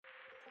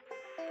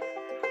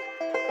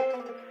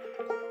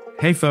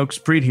Hey folks,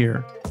 Preet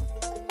here.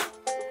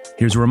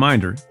 Here's a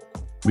reminder.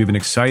 We have an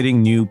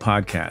exciting new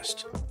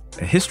podcast,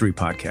 a history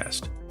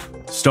podcast,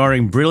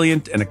 starring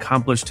brilliant and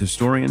accomplished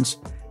historians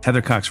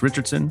Heather Cox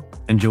Richardson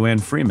and Joanne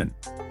Freeman.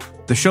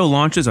 The show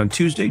launches on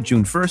Tuesday,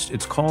 June 1st.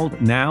 It's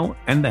called Now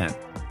and Then.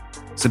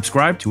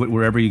 Subscribe to it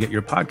wherever you get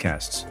your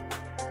podcasts.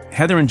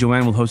 Heather and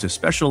Joanne will host a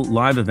special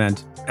live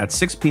event at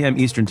 6 p.m.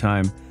 Eastern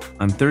Time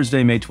on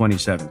Thursday, May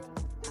 27th.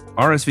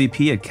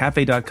 RSVP at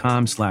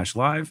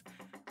cafe.com/live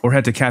or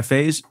head to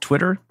Cafe's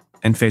Twitter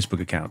and Facebook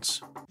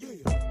accounts.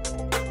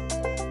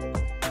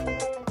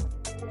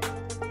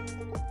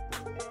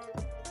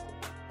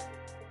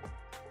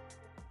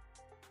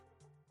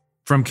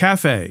 From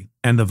Cafe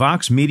and the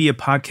Vox Media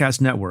Podcast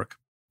Network,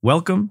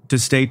 welcome to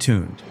Stay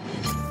Tuned.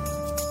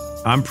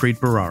 I'm Preet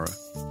Bharara.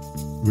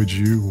 Would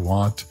you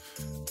want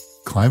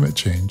climate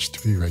change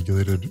to be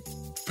regulated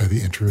by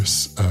the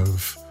interests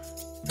of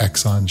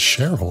Exxon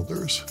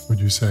shareholders? Would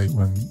you say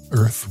when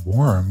Earth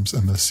warms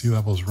and the sea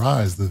levels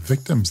rise, the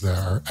victims there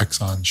are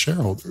Exxon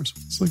shareholders?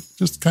 It's like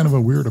just kind of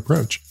a weird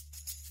approach.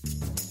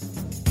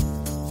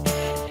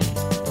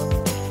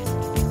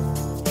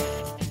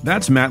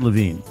 That's Matt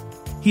Levine.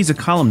 He's a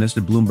columnist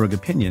at Bloomberg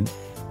Opinion,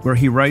 where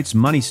he writes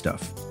Money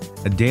Stuff,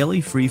 a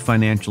daily free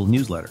financial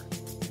newsletter.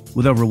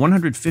 With over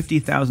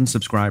 150,000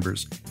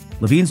 subscribers,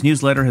 Levine's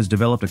newsletter has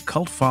developed a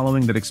cult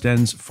following that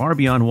extends far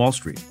beyond Wall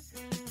Street.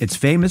 It's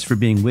famous for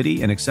being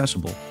witty and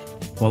accessible,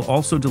 while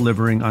also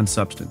delivering on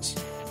substance.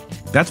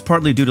 That's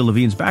partly due to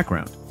Levine's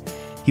background.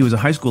 He was a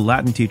high school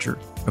Latin teacher,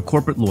 a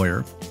corporate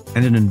lawyer,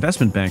 and an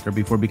investment banker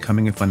before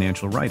becoming a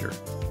financial writer.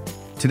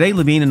 Today,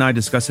 Levine and I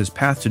discuss his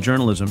path to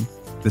journalism,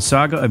 the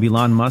saga of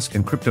Elon Musk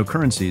and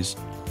cryptocurrencies,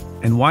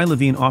 and why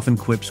Levine often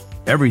quips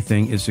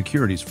everything is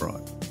securities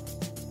fraud.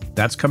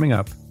 That's coming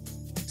up.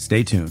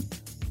 Stay tuned.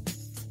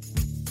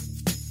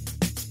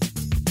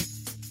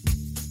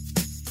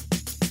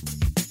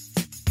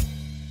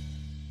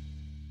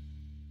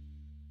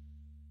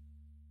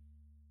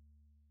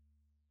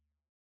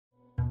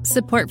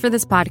 Support for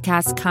this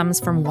podcast comes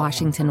from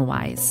Washington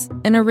Wise,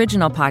 an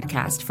original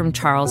podcast from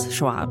Charles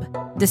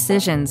Schwab.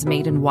 Decisions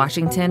made in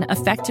Washington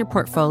affect your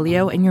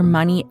portfolio and your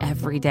money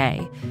every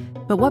day.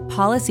 But what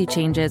policy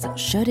changes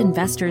should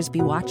investors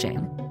be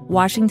watching?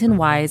 Washington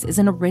Wise is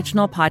an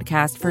original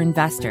podcast for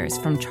investors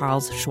from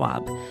Charles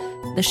Schwab.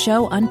 The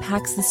show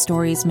unpacks the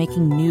stories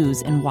making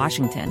news in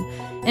Washington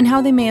and how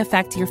they may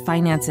affect your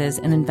finances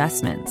and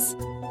investments.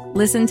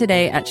 Listen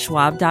today at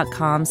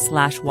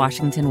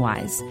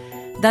schwab.com/WashingtonWise.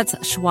 That's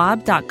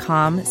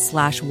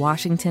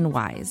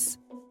schwab.com/WashingtonWise.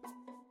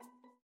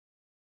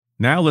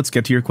 Now let's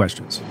get to your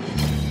questions.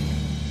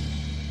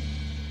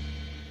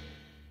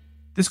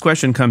 This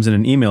question comes in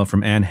an email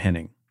from Ann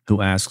Henning,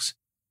 who asks,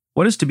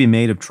 what is to be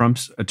made of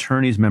Trump's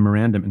attorney's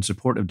memorandum in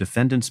support of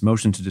defendants'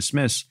 motion to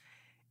dismiss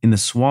in the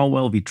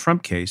Swalwell v.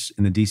 Trump case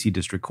in the D.C.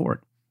 District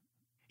Court?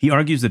 He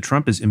argues that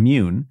Trump is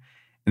immune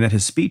and that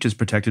his speech is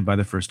protected by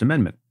the First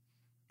Amendment.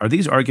 Are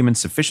these arguments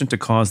sufficient to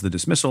cause the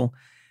dismissal?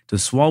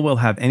 Does Swalwell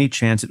have any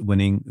chance at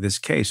winning this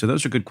case? So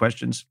those are good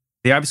questions.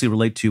 They obviously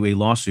relate to a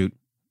lawsuit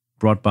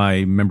brought by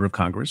a member of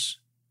Congress,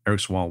 Eric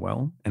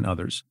Swalwell, and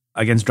others,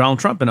 against Donald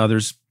Trump and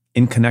others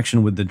in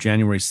connection with the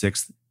January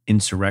 6th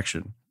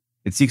insurrection.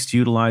 It seeks to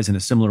utilize in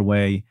a similar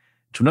way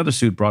to another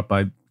suit brought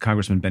by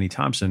Congressman Benny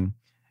Thompson,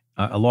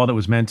 a law that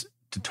was meant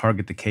to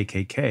target the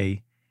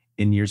KKK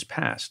in years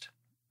past.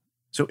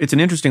 So it's an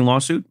interesting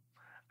lawsuit.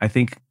 I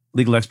think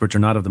legal experts are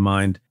not of the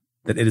mind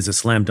that it is a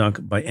slam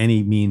dunk by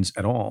any means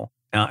at all.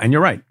 And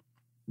you're right.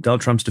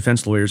 Donald Trump's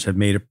defense lawyers have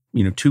made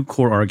two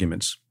core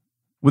arguments.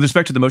 With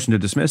respect to the motion to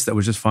dismiss that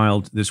was just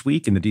filed this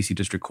week in the D.C.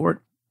 District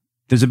Court,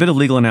 there's a bit of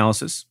legal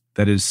analysis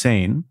that is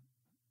sane,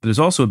 but there's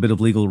also a bit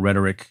of legal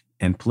rhetoric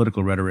and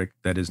political rhetoric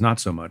that is not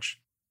so much.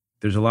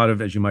 There's a lot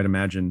of, as you might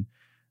imagine,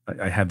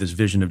 I have this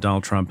vision of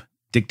Donald Trump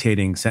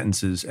dictating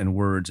sentences and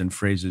words and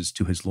phrases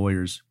to his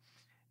lawyers,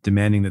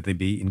 demanding that they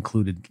be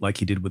included like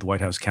he did with White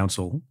House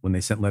counsel when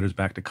they sent letters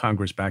back to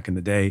Congress back in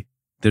the day.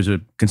 There's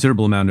a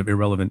considerable amount of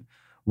irrelevant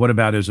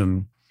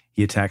whataboutism.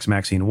 He attacks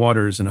Maxine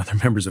Waters and other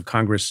members of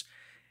Congress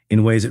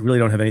in ways that really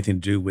don't have anything to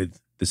do with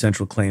the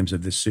central claims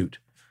of this suit.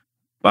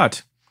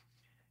 But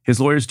his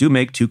lawyers do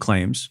make two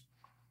claims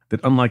that,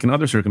 unlike in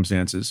other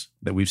circumstances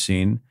that we've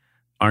seen,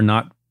 are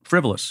not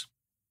frivolous.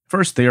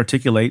 First, they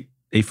articulate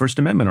a First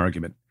Amendment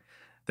argument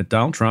that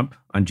Donald Trump,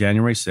 on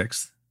January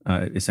 6th,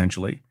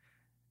 essentially,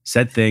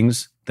 said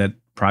things that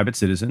private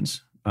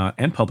citizens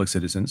and public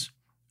citizens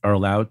are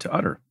allowed to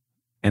utter.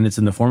 And it's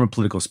in the form of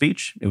political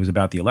speech. It was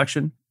about the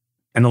election.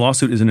 And the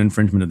lawsuit is an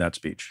infringement of that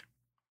speech.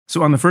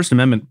 So on the First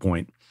Amendment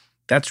point,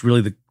 that's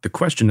really the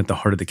question at the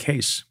heart of the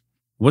case.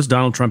 Was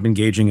Donald Trump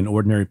engaging in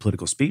ordinary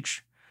political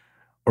speech,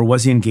 or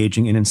was he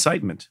engaging in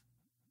incitement?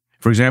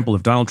 For example,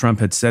 if Donald Trump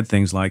had said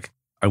things like,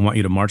 I want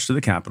you to march to the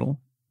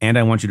Capitol, and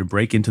I want you to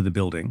break into the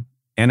building,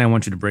 and I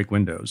want you to break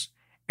windows,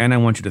 and I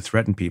want you to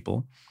threaten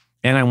people,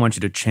 and I want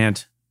you to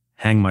chant,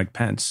 hang Mike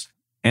Pence,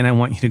 and I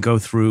want you to go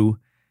through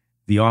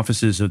the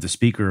offices of the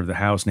Speaker of the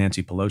House,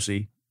 Nancy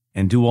Pelosi,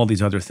 and do all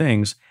these other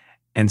things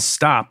and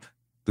stop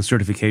the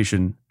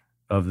certification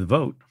of the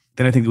vote,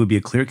 then I think it would be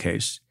a clear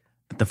case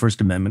that the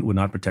First Amendment would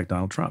not protect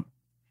Donald Trump.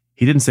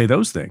 He didn't say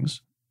those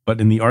things,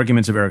 but in the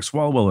arguments of Eric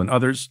Swalwell and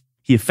others,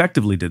 he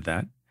effectively did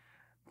that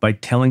by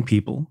telling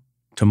people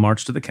to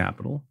march to the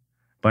Capitol,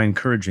 by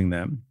encouraging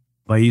them,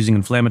 by using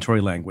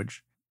inflammatory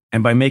language,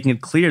 and by making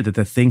it clear that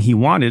the thing he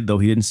wanted, though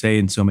he didn't say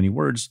in so many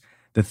words,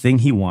 the thing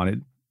he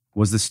wanted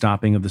was the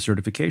stopping of the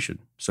certification.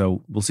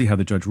 So we'll see how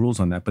the judge rules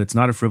on that, but it's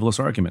not a frivolous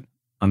argument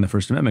on the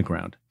First Amendment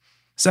ground.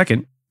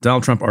 Second,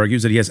 Donald Trump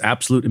argues that he has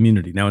absolute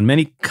immunity. Now, in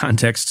many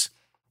contexts,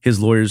 his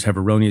lawyers have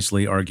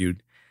erroneously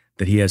argued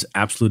that he has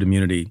absolute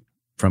immunity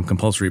from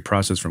compulsory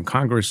process from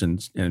Congress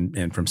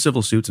and from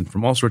civil suits and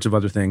from all sorts of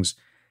other things.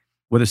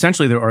 What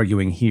essentially they're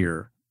arguing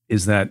here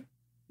is that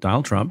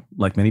Donald Trump,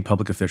 like many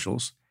public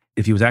officials,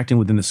 if he was acting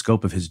within the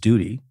scope of his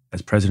duty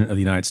as president of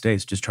the United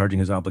States, discharging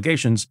his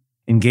obligations,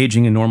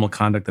 engaging in normal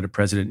conduct that a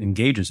president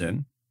engages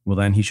in, well,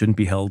 then he shouldn't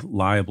be held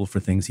liable for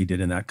things he did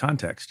in that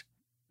context.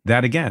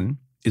 That, again,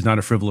 is not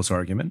a frivolous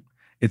argument.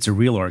 It's a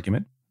real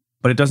argument,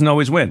 but it doesn't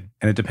always win.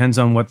 And it depends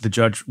on what the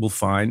judge will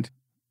find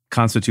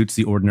constitutes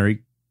the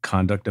ordinary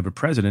conduct of a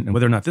president and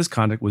whether or not this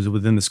conduct was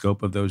within the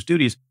scope of those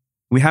duties.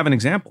 We have an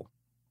example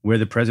where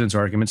the president's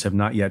arguments have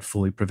not yet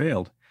fully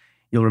prevailed.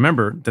 You'll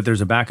remember that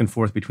there's a back and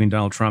forth between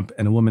Donald Trump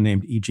and a woman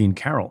named E. Jean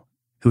Carroll,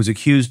 who has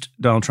accused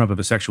Donald Trump of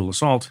a sexual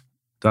assault.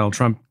 Donald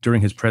Trump,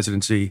 during his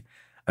presidency,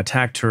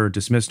 attacked her,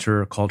 dismissed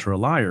her, called her a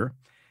liar.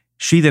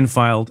 She then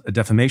filed a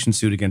defamation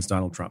suit against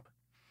Donald Trump.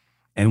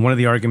 And one of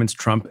the arguments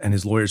Trump and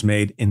his lawyers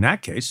made in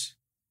that case,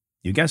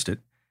 you guessed it,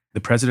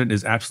 the president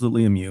is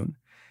absolutely immune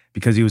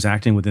because he was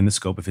acting within the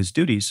scope of his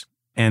duties.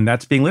 And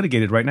that's being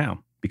litigated right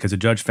now because a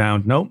judge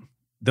found, no,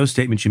 those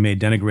statements you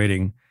made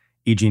denigrating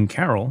E. Jean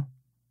Carroll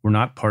were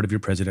not part of your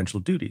presidential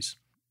duties.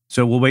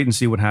 So we'll wait and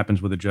see what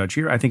happens with the judge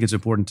here. I think it's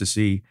important to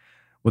see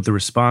what the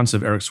response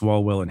of Eric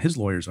Swalwell and his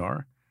lawyers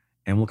are,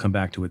 and we'll come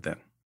back to it then.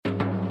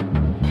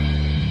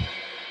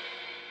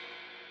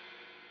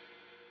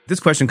 This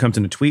question comes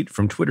in a tweet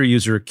from Twitter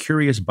user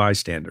Curious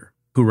Bystander,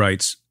 who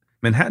writes,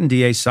 Manhattan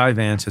DA Cy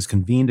Vance has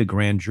convened a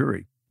grand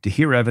jury to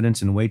hear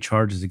evidence and weigh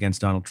charges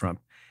against Donald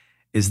Trump.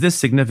 Is this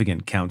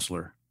significant,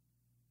 counselor?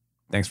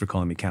 Thanks for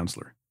calling me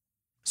counselor.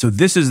 So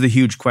this is the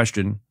huge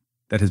question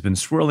that has been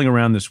swirling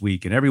around this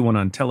week, and everyone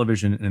on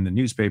television and in the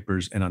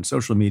newspapers and on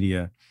social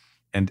media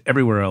and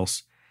everywhere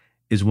else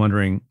is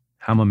wondering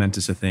how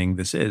momentous a thing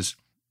this is.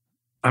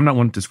 I'm not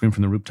one to scream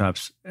from the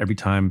rooftops every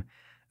time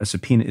a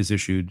subpoena is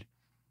issued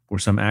or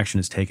some action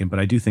is taken, but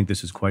I do think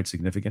this is quite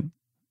significant.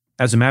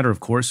 As a matter of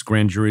course,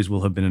 grand juries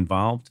will have been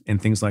involved in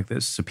things like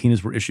this.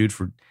 Subpoenas were issued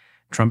for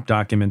Trump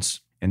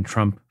documents and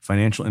Trump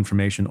financial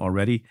information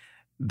already.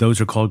 Those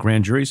are called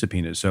grand jury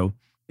subpoenas. So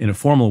in a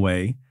formal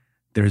way,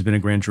 there has been a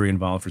grand jury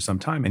involved for some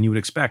time. And you would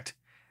expect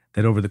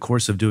that over the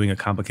course of doing a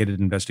complicated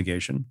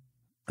investigation,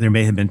 there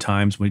may have been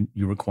times when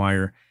you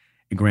require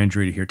a grand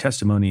jury to hear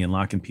testimony and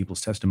lock in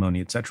people's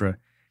testimony, et cetera.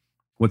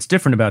 What's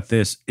different about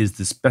this is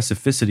the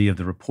specificity of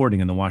the reporting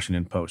in the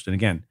Washington Post. And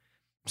again,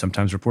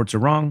 sometimes reports are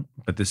wrong,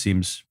 but this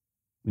seems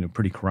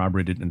pretty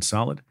corroborated and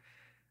solid.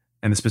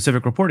 And the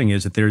specific reporting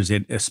is that there's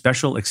a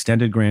special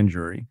extended grand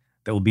jury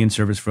that will be in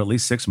service for at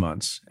least 6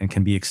 months and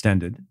can be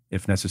extended,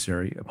 if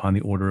necessary, upon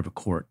the order of a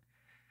court,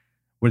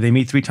 where they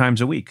meet 3 times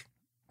a week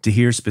to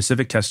hear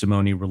specific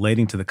testimony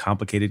relating to the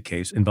complicated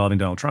case involving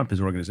Donald Trump,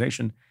 his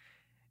organization,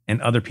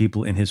 and other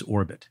people in his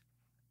orbit.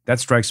 That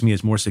strikes me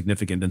as more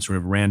significant than sort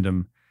of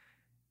random,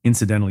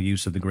 incidental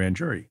use of the grand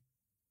jury.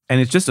 And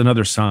it's just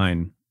another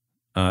sign,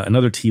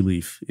 another tea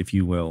leaf, if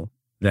you will,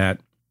 that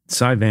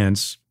Cy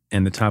Vance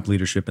and the top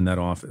leadership in that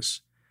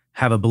office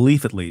have a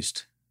belief, at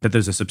least, that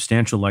there's a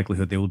substantial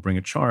likelihood they will bring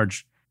a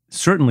charge,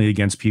 certainly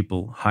against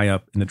people high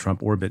up in the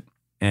Trump orbit.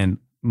 And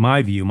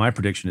my view, my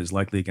prediction is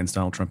likely against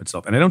Donald Trump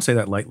itself. And I don't say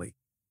that lightly.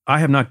 I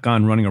have not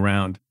gone running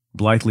around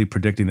blithely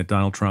predicting that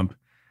Donald Trump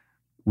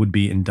would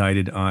be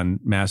indicted on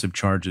massive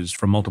charges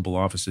from multiple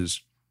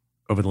offices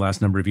over the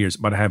last number of years.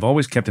 But I have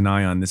always kept an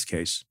eye on this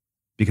case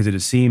because it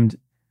has seemed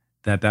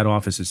that that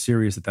office is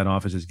serious, that that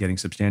office is getting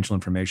substantial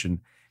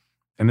information.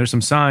 And there's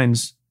some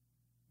signs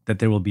that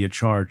there will be a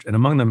charge. And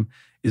among them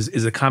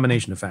is a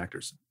combination of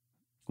factors.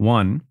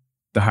 One,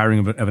 the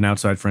hiring of an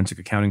outside forensic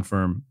accounting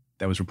firm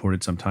that was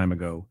reported some time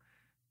ago.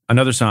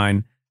 Another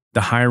sign,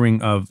 the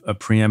hiring of a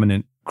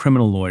preeminent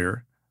criminal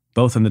lawyer,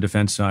 both on the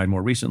defense side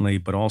more recently,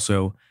 but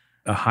also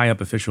a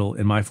high-up official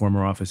in my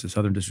former office, the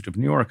Southern District of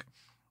New York,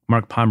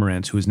 Mark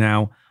Pomerantz, who is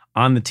now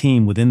on the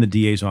team within the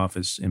DA's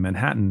office in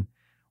Manhattan,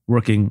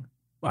 working,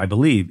 I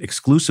believe,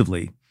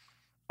 exclusively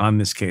on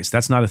this case.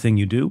 That's not a thing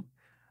you do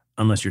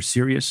unless you're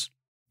serious,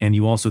 and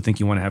you also think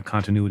you want to have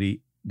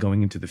continuity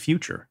going into the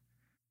future.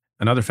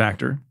 Another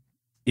factor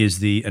is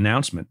the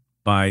announcement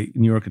by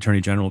New York Attorney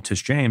General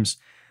Tish James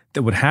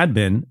that what had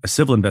been a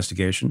civil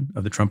investigation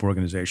of the Trump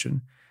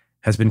Organization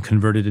has been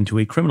converted into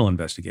a criminal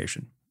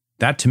investigation.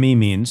 That to me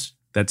means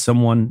that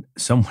someone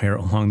somewhere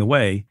along the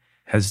way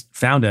has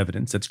found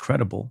evidence that's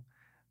credible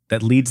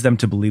that leads them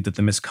to believe that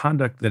the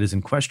misconduct that is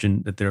in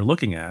question that they're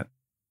looking at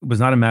was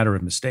not a matter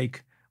of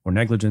mistake or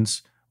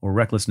negligence or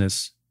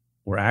recklessness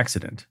or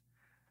accident,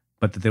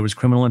 but that there was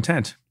criminal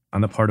intent.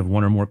 on the part of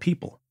one or more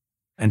people.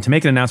 And to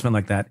make an announcement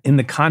like that in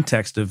the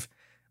context of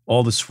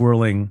all the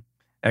swirling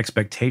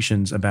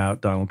expectations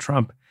about Donald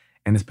Trump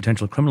and his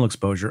potential criminal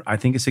exposure, I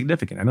think is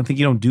significant. I don't think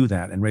you don't do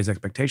that and raise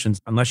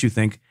expectations unless you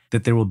think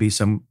that there will be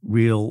some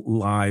real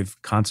live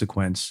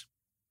consequence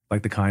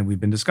like the kind we've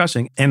been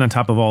discussing. And on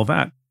top of all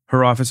that,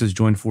 her office has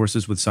joined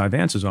forces with Cy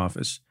Vance's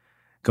office,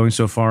 going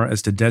so far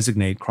as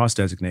to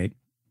cross-designate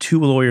 2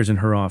 lawyers in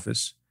her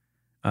office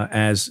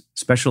as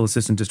special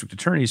assistant district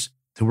attorneys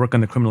to work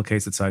on the criminal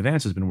case that Cy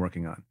Vance has been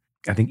working on.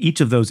 I think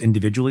each of those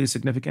individually is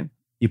significant.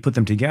 You put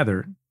them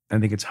together, I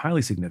think it's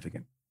highly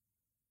significant.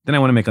 Then I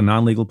want to make a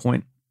non-legal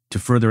point to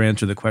further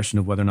answer the question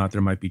of whether or not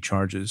there might be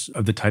charges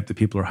of the type that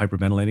people are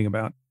hyperventilating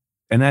about.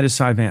 And that is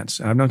Cy Vance.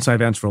 I've known Cy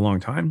Vance for a long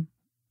time,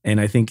 and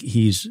I think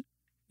he's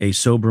a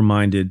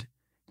sober-minded,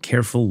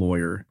 careful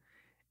lawyer,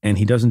 and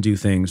he doesn't do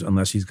things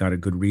unless he's got a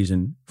good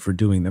reason for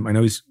doing them. I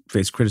know he's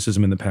faced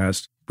criticism in the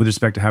past with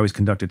respect to how he's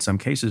conducted some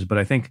cases, but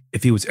I think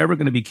if he was ever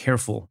going to be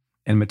careful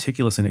and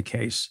meticulous in a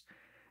case,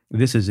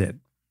 this is it.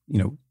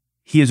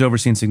 He has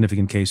overseen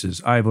significant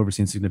cases. I've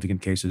overseen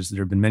significant cases.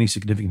 There have been many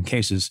significant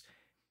cases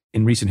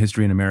in recent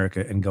history in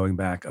America and going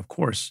back. Of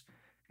course,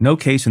 no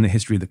case in the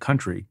history of the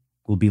country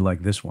will be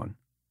like this one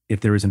if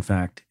there is, in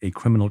fact, a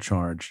criminal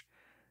charge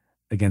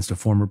against a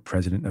former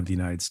president of the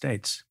United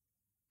States.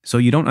 So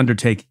you don't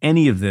undertake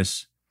any of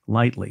this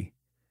lightly.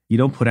 You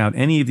don't put out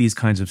any of these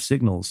kinds of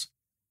signals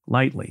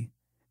lightly.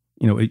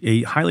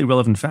 A highly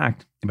relevant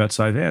fact about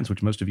Cy Vance,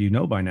 which most of you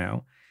know by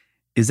now,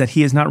 is that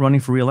he is not running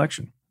for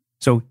re-election.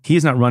 So he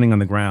is not running on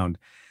the ground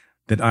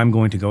that I'm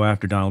going to go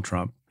after Donald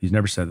Trump. He's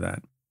never said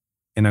that.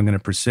 And I'm going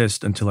to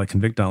persist until I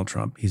convict Donald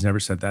Trump. He's never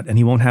said that. And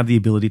he won't have the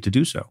ability to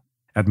do so.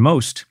 At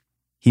most,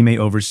 he may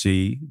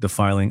oversee the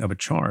filing of a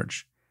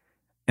charge.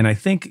 And I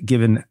think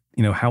given,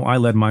 how I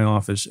led my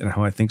office and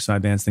how I think Cy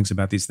Vance thinks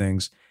about these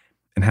things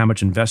and how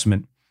much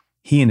investment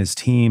he and his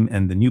team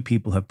and the new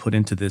people have put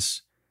into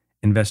this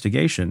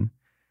investigation,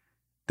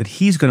 that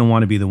he's going to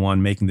want to be the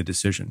one making the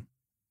decision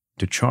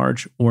to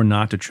charge or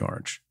not to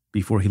charge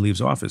before he leaves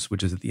office,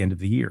 which is at the end of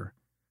the year.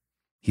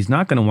 He's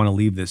not going to want to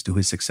leave this to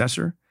his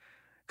successor,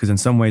 because in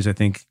some ways I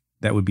think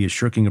that would be a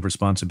shirking of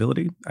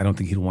responsibility. I don't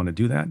think he'll want to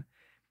do that.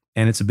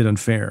 And it's a bit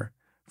unfair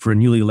for a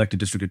newly elected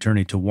district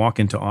attorney to walk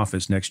into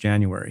office next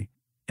January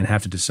and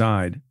have to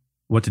decide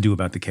what to do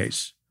about the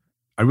case.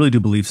 I really do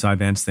believe Cy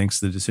Vance thinks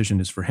the decision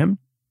is for him,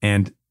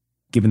 and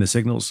given the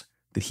signals,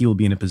 that he will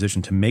be in a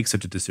position to make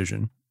such a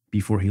decision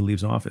before he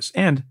leaves office.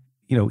 And,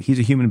 he's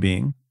a human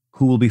being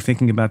who will be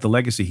thinking about the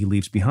legacy he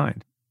leaves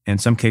behind. And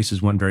some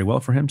cases went very well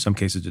for him. Some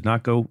cases did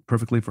not go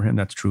perfectly for him.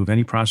 That's true of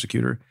any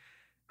prosecutor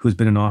who's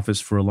been in office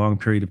for a long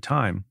period of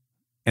time.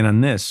 And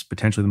on this,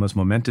 potentially the most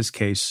momentous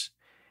case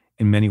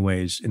in many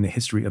ways in the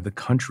history of the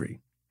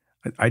country,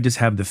 I just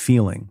have the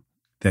feeling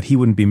that he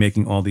wouldn't be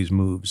making all these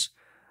moves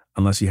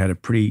unless he had a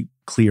pretty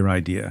clear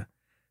idea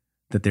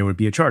that there would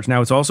be a charge.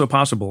 Now, it's also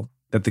possible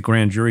that the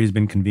grand jury has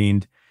been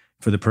convened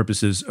for the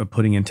purposes of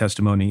putting in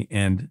testimony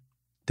and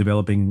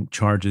developing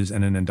charges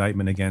and an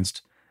indictment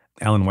against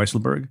Alan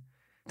Weisselberg,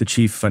 the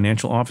chief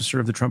financial officer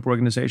of the Trump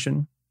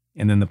Organization.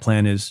 And then the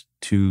plan is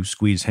to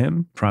squeeze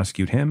him,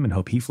 prosecute him, and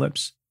hope he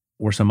flips,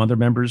 or some other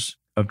members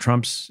of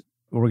Trump's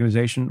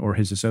organization or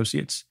his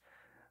associates.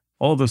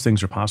 All of those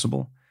things are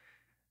possible.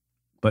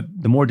 But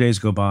the more days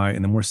go by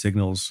and the more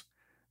signals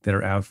that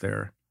are out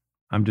there,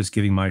 I'm just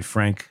giving my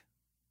frank,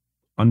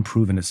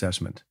 unproven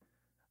assessment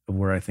of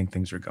where I think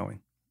things are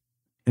going.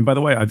 And by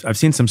the way, I've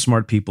seen some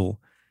smart people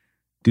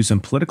do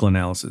some political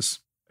analysis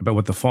about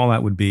what the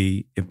fallout would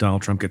be if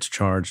Donald Trump gets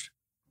charged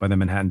by the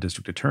Manhattan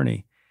District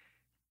Attorney.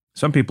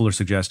 Some people are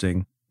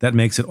suggesting that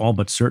makes it all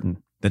but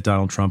certain that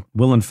Donald Trump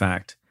will, in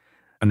fact,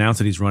 announce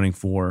that he's running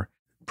for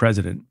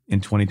president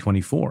in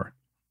 2024,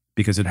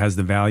 because it has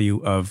the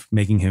value of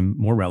making him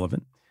more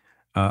relevant,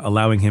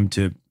 allowing him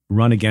to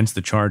run against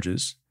the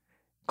charges,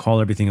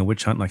 call everything a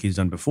witch hunt like he's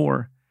done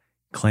before,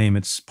 claim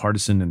it's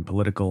partisan and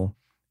political,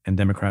 and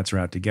Democrats are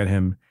out to get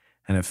him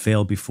and have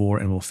failed before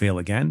and will fail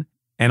again,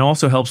 and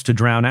also helps to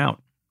drown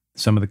out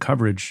some of the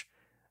coverage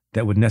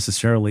that would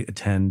necessarily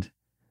attend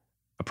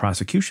a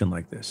prosecution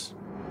like this.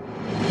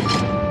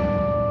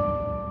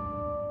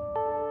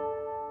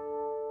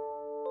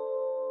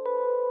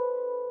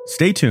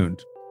 Stay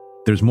tuned.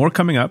 There's more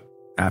coming up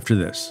after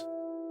this.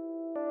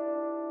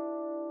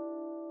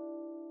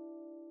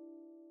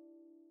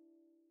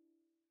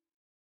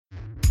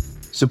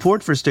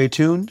 Support for Stay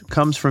Tuned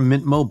comes from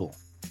Mint Mobile.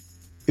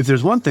 If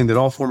there's one thing that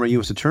all former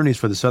U.S. attorneys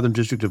for the Southern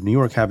District of New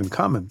York have in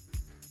common,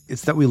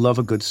 it's that we love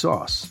a good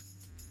sauce.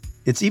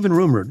 It's even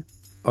rumored,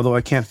 although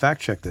I can't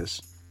fact-check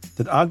this,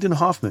 that Ogden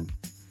Hoffman,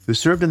 who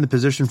served in the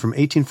position from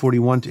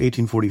 1841 to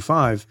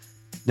 1845,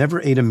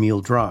 never ate a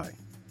meal dry.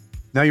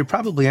 Now you're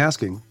probably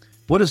asking,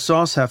 what does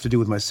sauce have to do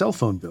with my cell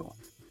phone bill?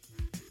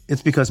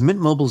 It's because Mint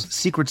Mobile's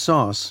secret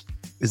sauce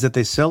is that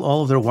they sell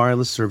all of their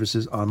wireless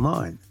services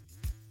online.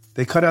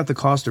 They cut out the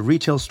cost of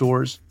retail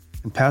stores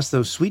and pass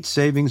those sweet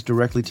savings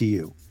directly to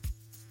you.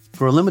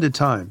 For a limited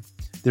time,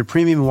 their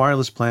premium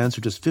wireless plans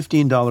are just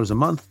 $15 a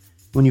month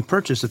when you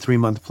purchase a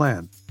 3-month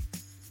plan.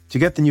 To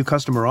get the new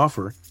customer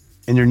offer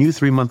and your new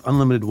 3-month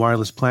unlimited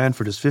wireless plan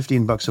for just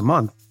 $15 a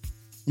month,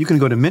 you can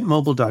go to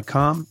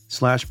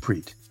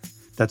mintmobile.com/Preet.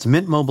 That's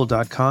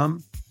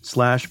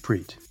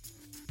mintmobile.com/Preet.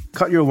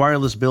 Cut your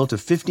wireless bill to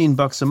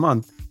 $15 a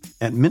month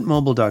at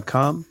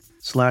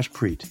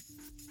mintmobile.com/Preet.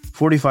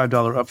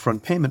 $45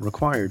 upfront payment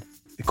required,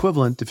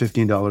 equivalent to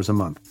 $15 a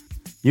month.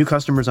 New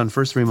customers on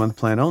first 3-month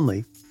plan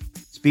only.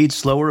 Speed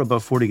slower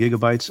above 40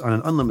 gigabytes on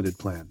an unlimited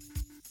plan.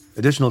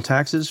 Additional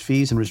taxes,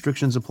 fees, and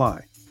restrictions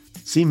apply.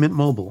 See Mint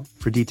Mobile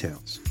for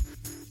details.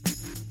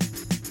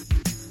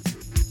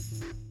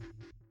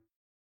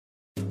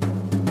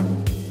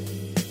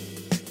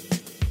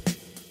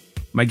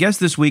 My guest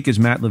this week is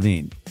Matt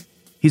Levine.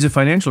 He's a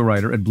financial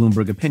writer at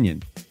Bloomberg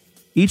Opinion.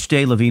 Each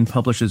day, Levine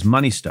publishes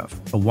Money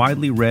Stuff, a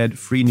widely read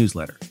free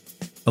newsletter.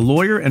 A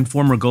lawyer and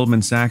former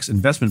Goldman Sachs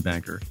investment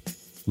banker,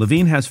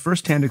 Levine has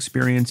firsthand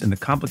experience in the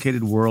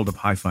complicated world of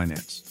high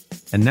finance.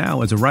 And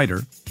now, as a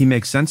writer, he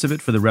makes sense of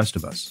it for the rest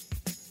of us.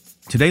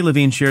 Today,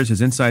 Levine shares his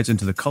insights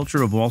into the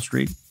culture of Wall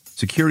Street,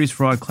 securities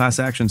fraud class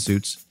action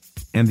suits,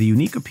 and the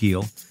unique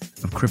appeal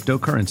of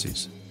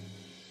cryptocurrencies.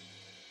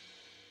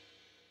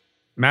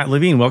 Matt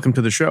Levine, welcome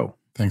to the show.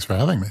 Thanks for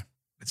having me.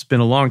 It's been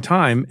a long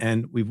time,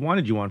 and we've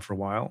wanted you on for a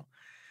while.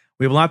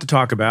 We have a lot to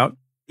talk about.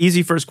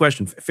 Easy first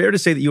question. Fair to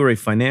say that you are a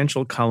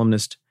financial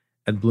columnist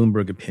at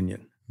Bloomberg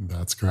Opinion?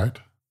 That's correct.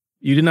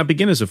 You did not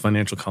begin as a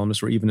financial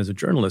columnist or even as a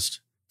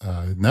journalist.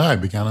 No, I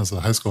began as a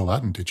high school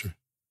Latin teacher.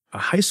 A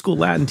high school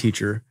Latin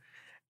teacher,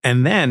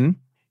 and then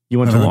you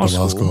went to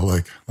law school.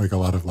 Like a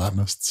lot of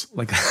Latinists.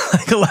 Like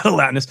a lot of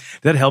Latinists.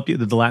 Did that help you?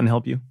 Did the Latin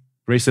help you?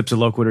 Res ipsa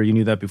loquitur, you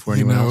knew that before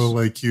anyone else?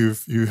 Like you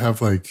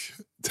have like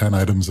 10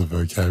 items of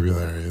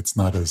vocabulary. It's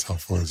not as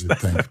helpful as you'd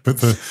think. But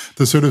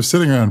the sort of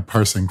sitting around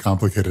parsing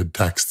complicated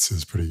texts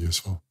is pretty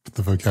useful. But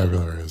the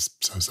vocabulary is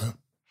so-so.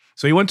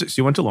 So you went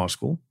to law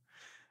school.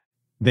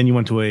 Then you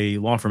went to a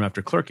law firm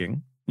after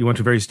clerking. You went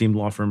to a very esteemed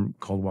law firm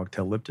called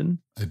Wachtell Lipton.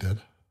 I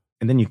did.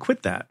 And then you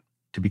quit that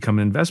to become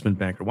an investment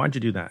banker. Why'd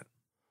you do that?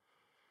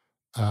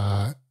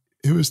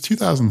 It was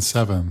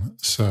 2007.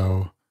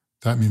 So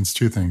that means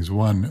two things.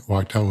 One,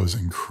 Wachtell was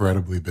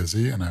incredibly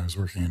busy and I was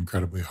working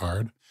incredibly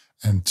hard.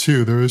 And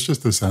two, there was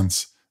just a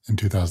sense in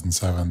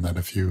 2007 that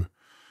if you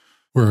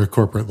were a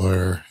corporate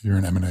lawyer, you're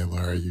an M&A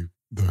lawyer,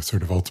 the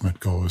sort of ultimate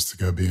goal was to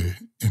go be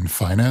in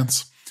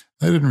finance.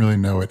 I didn't really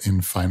know what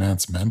in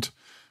finance meant,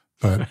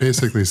 but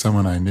basically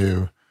someone I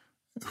knew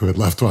who had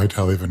left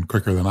Wachtell even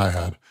quicker than I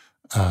had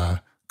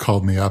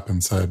called me up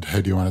and said,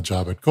 "Hey, do you want a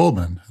job at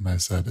Goldman?" And I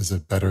said, "Is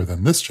it better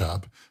than this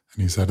job?"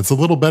 And he said, "It's a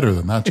little better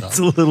than that job." It's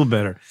a little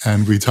better.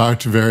 And we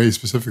talked very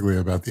specifically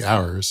about the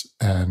hours,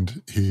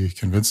 and he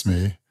convinced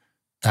me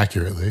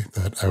accurately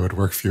that I would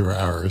work fewer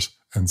hours.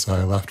 And so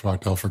I left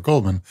Wachtell for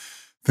Goldman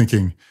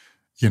thinking,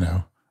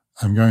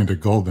 I'm going to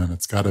Goldman.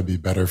 It's got to be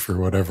better for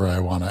whatever I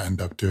want to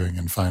end up doing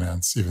in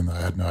finance, even though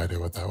I had no idea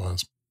what that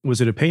was.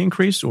 Was it a pay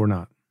increase or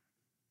not?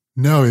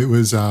 No, it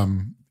was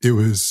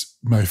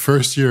my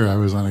first year. I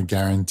was on a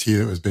guarantee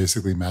that was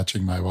basically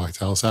matching my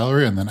Wachtell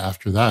salary. And then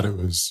after that, it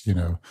was,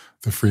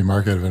 the free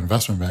market of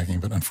investment banking.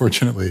 But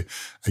unfortunately,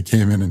 I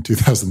came in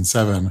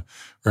 2007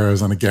 where I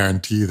was on a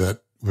guarantee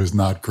that was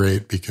not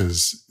great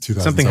because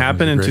 2007 something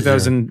happened in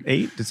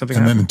 2008. Did something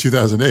happen? And then in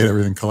 2008,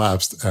 everything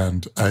collapsed,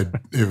 and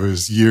it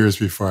was years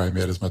before I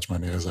made as much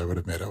money as I would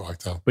have made at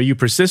Wachtell. But you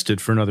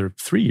persisted for another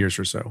 3 years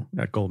or so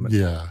at Goldman.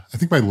 Yeah, I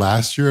think my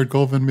last year at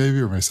Goldman,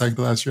 maybe, or my second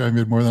to last year, I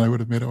made more than I would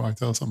have made at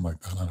Wachtell, something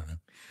like that. I don't know.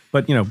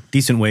 But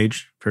decent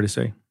wage, fair to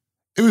say.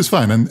 It was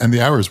fine, and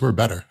the hours were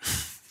better.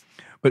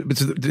 But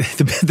so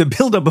the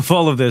buildup of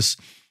all of this,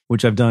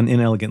 which I've done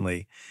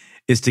inelegantly,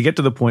 is to get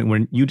to the point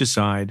when you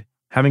decide,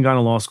 having gone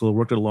to law school,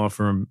 worked at a law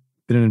firm,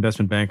 been an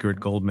investment banker at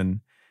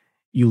Goldman,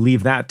 you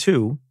leave that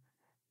too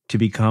to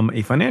become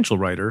a financial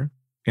writer.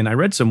 And I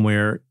read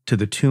somewhere to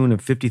the tune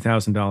of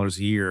 $50,000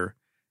 a year.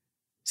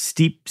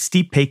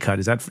 Steep pay cut.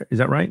 Is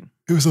that right?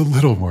 It was a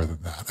little more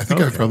than that. I think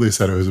I probably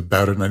said it was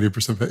about a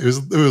 90% pay. It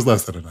was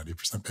less than a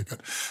 90% pay cut.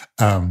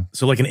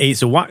 So like an 8.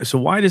 So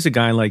why does a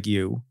guy like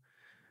you,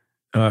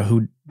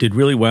 who did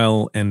really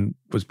well and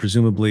was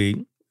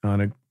presumably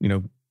on a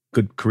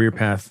good career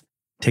path,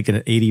 take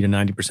an 80 to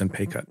 90%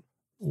 pay cut?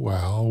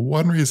 Well,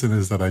 one reason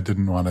is that I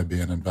didn't want to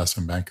be an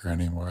investment banker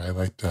anymore. I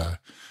liked. I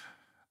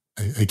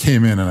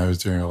came in and I was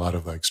doing a lot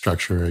of like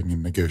structuring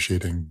and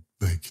negotiating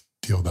like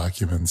deal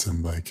documents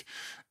and like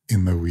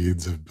in the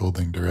weeds of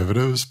building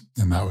derivatives,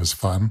 and that was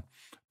fun.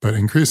 But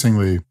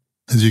increasingly,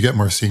 as you get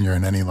more senior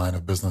in any line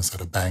of business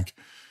at a bank,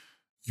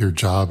 your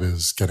job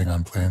is getting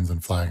on planes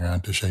and flying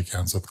around to shake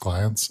hands with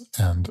clients,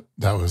 and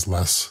that was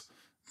less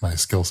my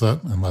skill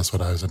set and less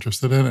what I was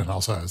interested in. And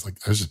also I was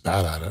just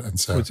bad at it. And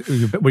so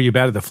were you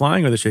bad at the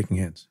flying or the shaking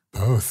hands?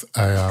 Both.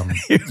 I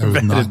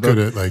was not good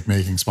at like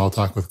making small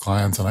talk with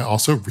clients. And I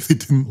also really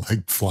didn't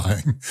like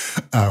flying,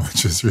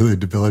 which is really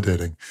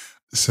debilitating.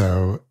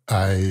 So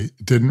I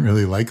didn't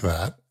really like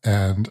that.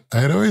 And I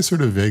had always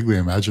sort of vaguely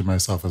imagined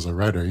myself as a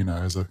writer.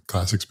 I was a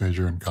classics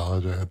major in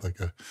college. I had like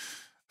a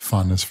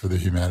fondness for the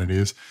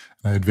humanities.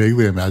 And I had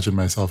vaguely imagined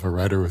myself a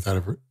writer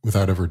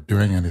without ever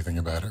doing anything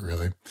about it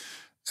really.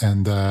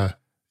 And,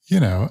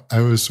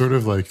 I was sort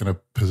of like in a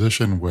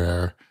position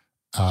where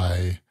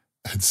I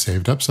had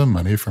saved up some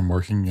money from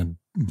working in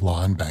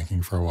law and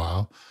banking for a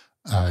while.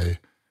 I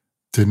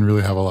didn't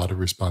really have a lot of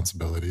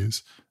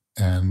responsibilities.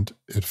 And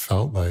it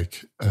felt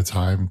like a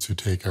time to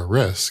take a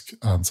risk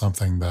on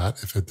something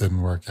that if it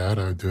didn't work out,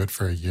 I would do it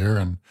for a year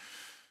and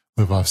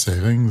live off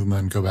savings and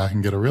then go back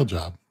and get a real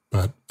job.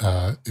 But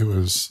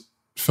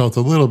felt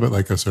a little bit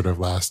like a sort of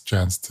last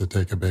chance to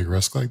take a big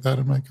risk like that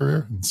in my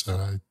career. And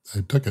so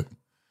I took it.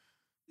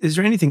 Is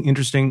there anything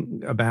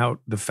interesting about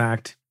the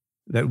fact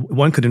that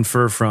one could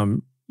infer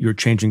from your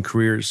changing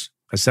careers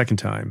a second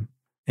time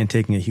and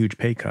taking a huge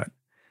pay cut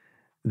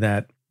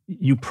that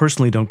you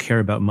personally don't care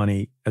about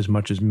money as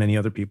much as many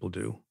other people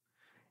do?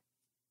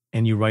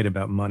 And you write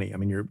about money. I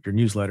mean, your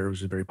newsletter,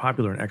 which is very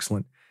popular and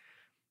excellent,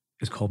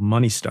 is called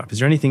Money Stuff. Is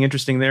there anything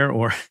interesting there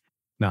or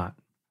not?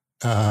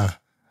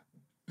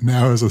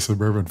 Now, as a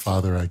suburban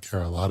father, I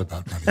care a lot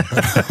about money.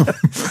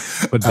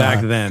 But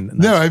back then,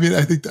 no. I mean,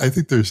 I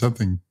think there's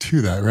something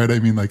to that, right? I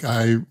mean, like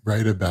I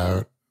write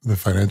about the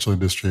financial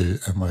industry,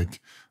 and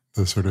like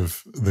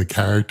the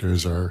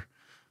characters are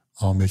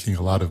all making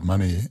a lot of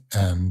money,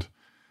 and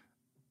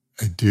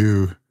I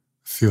do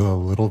feel a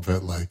little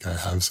bit like I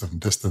have some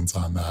distance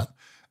on that.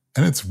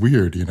 And it's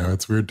weird,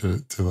 it's weird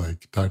to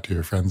like talk to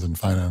your friends in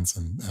finance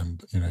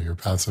and your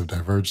paths have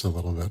diverged a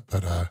little bit.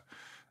 But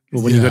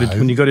well, when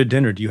you go to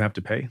dinner, do you have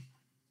to pay?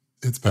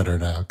 It's better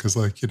now because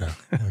like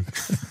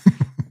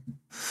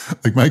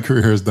my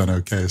career has done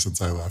okay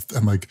since I left.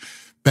 And like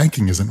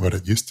banking isn't what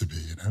it used to be,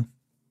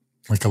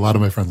 Like a lot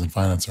of my friends in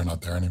finance are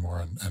not there anymore.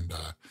 And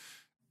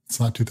it's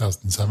not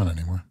 2007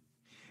 anymore.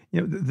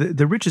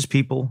 The richest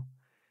people,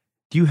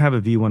 do you have a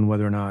view on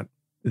whether or not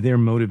they're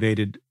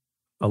motivated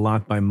a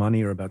lot by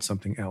money or about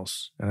something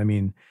else? And I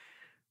mean,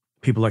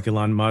 people like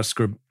Elon Musk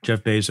or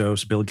Jeff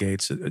Bezos, Bill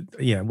Gates.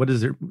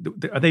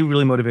 Are they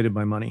really motivated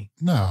by money?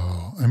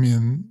 No, I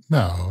mean,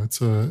 no,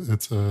 it's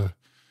a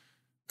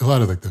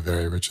lot of like the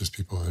very richest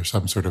people. There's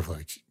some sort of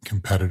like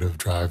competitive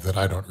drive that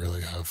I don't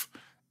really have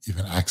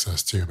even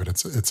access to, but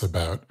it's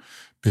about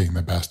being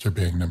the best or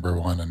being number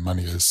one. And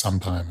money is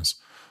sometimes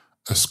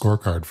a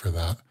scorecard for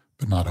that,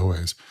 but not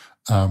always.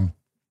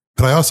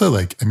 But I also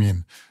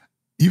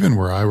even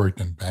where I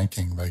worked in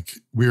banking, like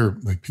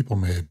people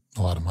made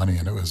a lot of money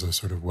and it was a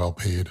sort of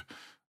well-paid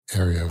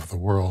area of the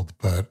world,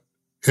 but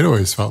it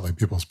always felt like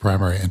people's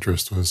primary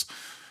interest was,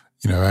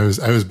 I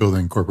was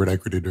building corporate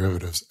equity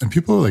derivatives and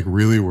people like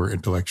really were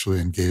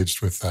intellectually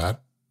engaged with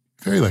that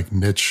very like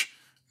niche,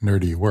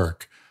 nerdy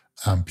work.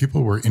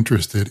 People were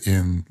interested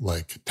in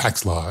like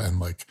tax law and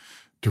like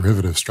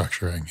derivative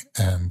structuring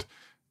and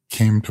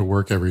came to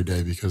work every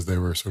day because they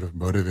were sort of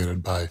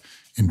motivated by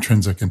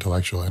intrinsic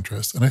intellectual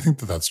interest. And I think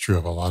that that's true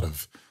of a lot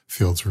of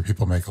fields where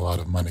people make a lot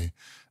of money.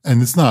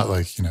 And it's not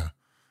like,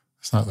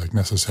 it's not like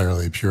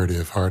necessarily purity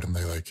of heart and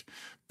they like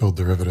build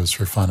derivatives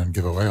for fun and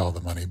give away all the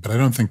money. But I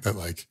don't think that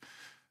like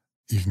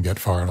you can get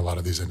far in a lot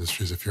of these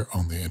industries if your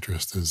only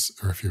interest is,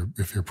 or if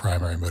your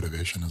primary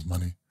motivation is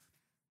money.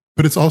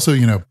 But it's also,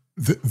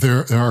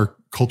 there are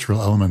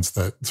cultural elements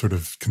that sort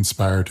of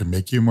conspire to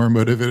make you more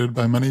motivated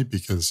by money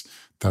because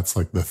that's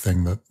like the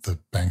thing that the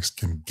banks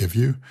can give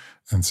you.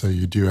 And so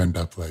you do end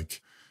up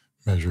like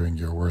measuring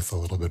your worth a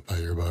little bit by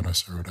your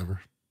bonus or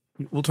whatever.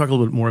 We'll talk a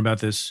little bit more about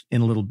this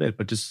in a little bit,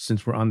 but just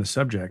since we're on the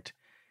subject,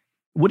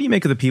 what do you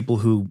make of the people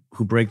who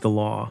break the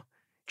law,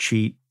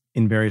 cheat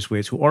in various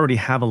ways, who already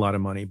have a lot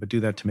of money, but do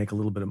that to make a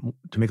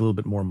little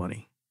bit more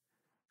money?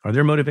 Are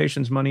their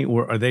motivations money,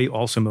 or are they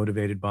also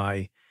motivated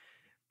by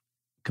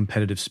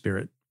competitive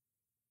spirit?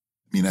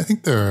 I mean, I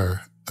think there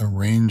are a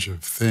range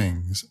of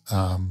things.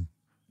 I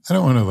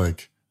don't want to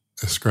like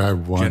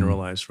ascribe one.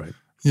 Generalize, right?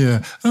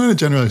 Yeah. I don't want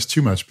to generalize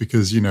too much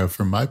because,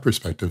 from my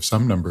perspective,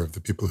 some number of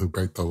the people who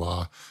break the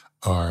law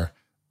are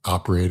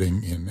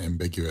operating in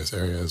ambiguous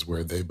areas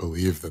where they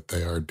believe that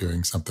they are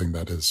doing something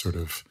that is sort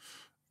of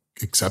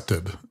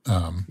accepted.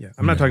 I'm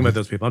not talking about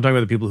those people. I'm talking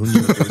about the people who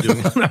knew what they were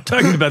doing. I'm not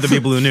talking about the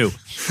people who knew.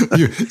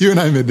 You and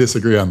I may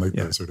disagree on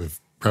the sort of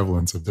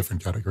prevalence of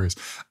different categories.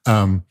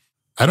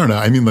 I don't know.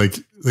 I mean,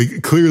 like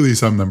clearly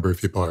some number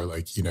of people are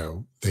like,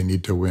 they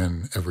need to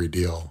win every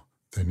deal.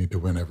 They need to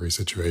win every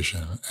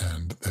situation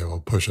and they will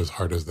push as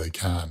hard as they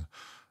can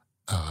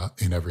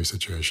in every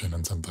situation.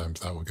 And sometimes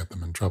that will get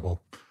them in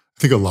trouble.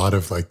 I think a lot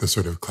of like the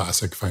sort of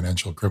classic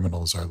financial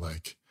criminals are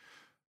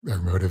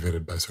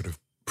motivated by sort of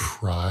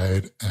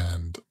pride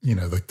and,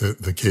 like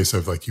the case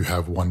of like you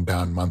have one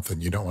down month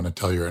and you don't want to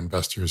tell your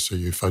investors. So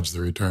you fudge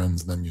the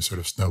returns and then you sort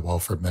of snowball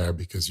from there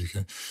because you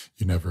can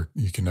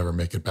never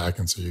make it back.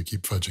 And so you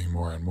keep fudging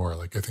more and more.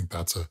 Like, I think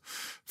that's a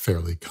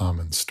fairly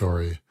common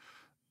story.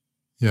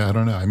 Yeah. I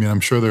don't know. I mean, I'm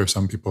sure there are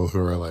some people who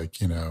are like,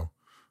 I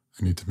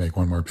need to make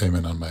one more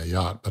payment on my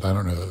yacht, but I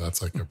don't know that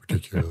that's like a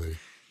particularly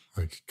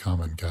like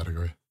common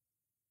category.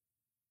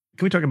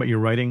 Can we talk about your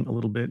writing a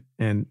little bit?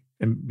 And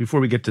before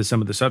we get to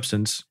some of the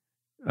substance,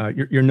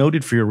 you're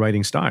noted for your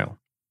writing style,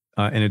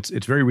 and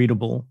it's very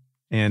readable.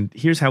 And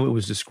here's how it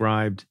was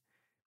described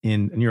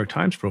in a New York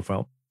Times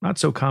profile. Not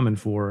so common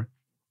for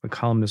a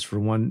columnist for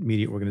one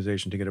media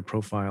organization to get a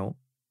profile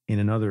in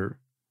another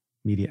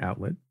media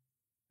outlet.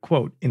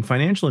 Quote, in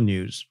financial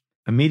news,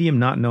 a medium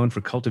not known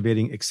for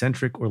cultivating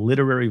eccentric or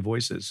literary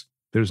voices,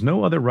 there's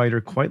no other writer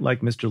quite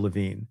like Mr.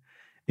 Levine,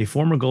 a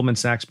former Goldman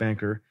Sachs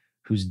banker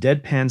whose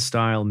deadpan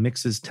style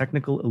mixes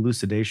technical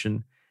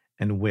elucidation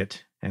and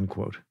wit, end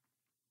quote.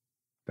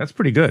 That's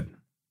pretty good.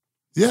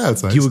 Yeah,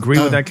 it's nice. Do you agree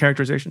with that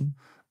characterization?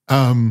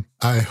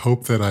 I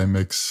hope that I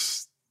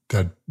mix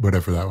that,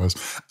 whatever that was.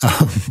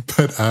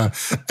 But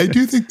I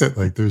do think that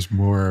like there's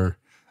more,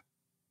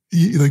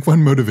 like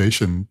one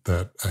motivation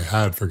that I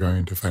had for going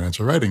into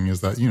financial writing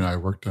is that, I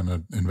worked in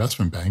an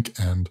investment bank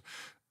and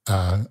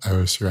I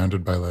was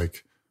surrounded by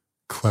like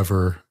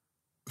clever,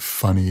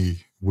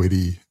 funny,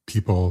 witty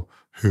people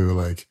who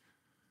like,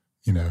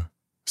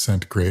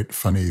 sent great,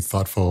 funny,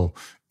 thoughtful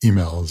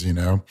emails,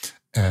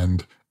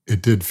 and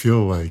it did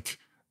feel like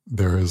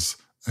there was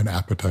an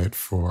appetite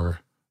for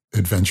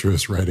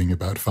adventurous writing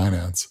about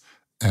finance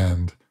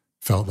and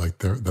felt like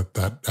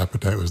that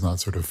appetite was not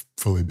sort of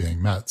fully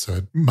being met.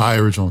 So my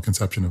original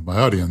conception of my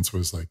audience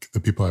was like the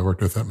people I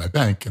worked with at my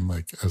bank. And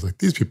like, I was like,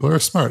 these people are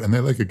smart and they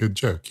like a good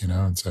joke,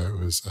 And so it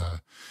was,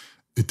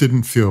 it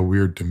didn't feel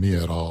weird to me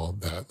at all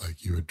that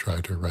like you would try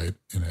to write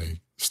in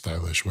a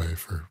stylish way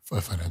for a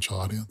financial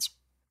audience.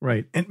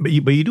 Right. But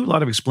you do a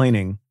lot of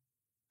explaining.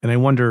 And I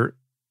wonder,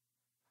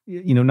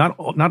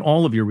 not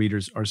all of your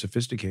readers are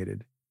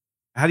sophisticated.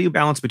 How do you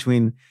balance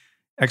between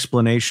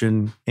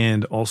explanation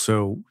and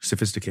also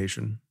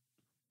sophistication?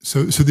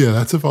 So yeah,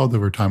 that's evolved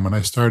over time. When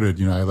I started,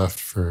 I left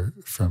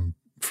from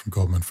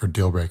Goldman for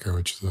Dealbreaker,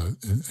 which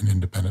is an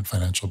independent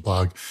financial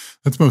blog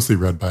that's mostly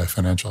read by a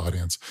financial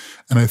audience.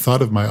 And I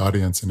thought of my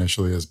audience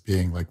initially as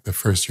being like the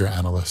first year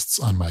analysts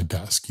on my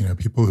desk,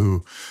 people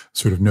who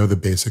sort of know the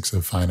basics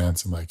of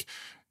finance and like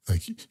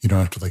you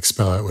don't have to like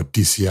spell out what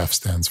DCF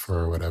stands for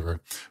or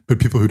whatever, but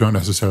people who don't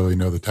necessarily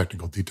know the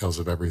technical details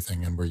of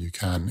everything and where you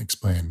can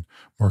explain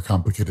more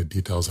complicated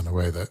details in a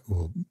way that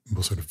will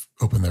sort of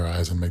open their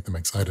eyes and make them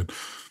excited.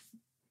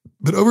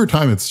 But over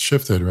time it's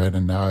shifted, right?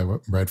 And now I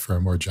write for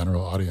a more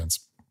general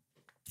audience.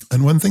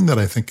 And one thing that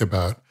I think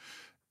about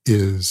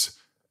is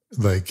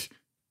like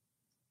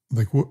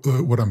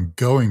what I'm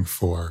going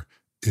for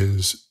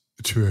is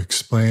to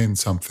explain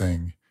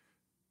something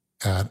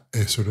at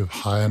a sort of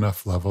high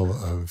enough level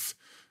of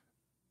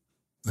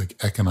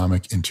like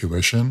economic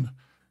intuition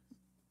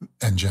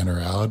and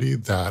generality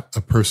that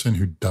a person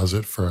who does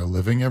it for a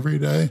living every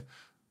day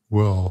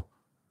will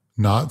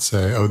not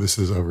say, oh, this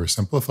is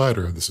oversimplified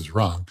or this is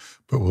wrong,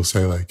 but will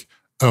say like,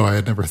 oh, I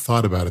had never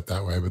thought about it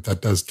that way, but that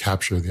does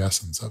capture the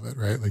essence of it,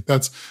 right? Like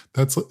that's,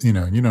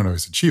 and you don't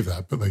always achieve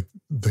that, but like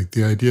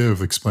the idea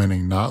of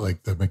explaining not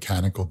like the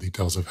mechanical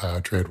details of how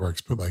a trade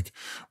works, but like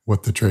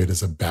what the trade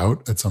is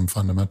about at some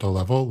fundamental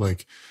level.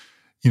 Like,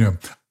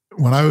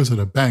 when I was at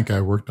a bank,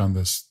 I worked on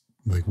this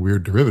like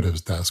weird derivatives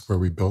desk where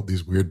we built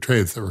these weird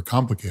trades that were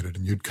complicated,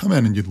 and you'd come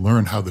in and you'd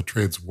learn how the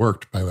trades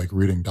worked by like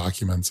reading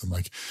documents and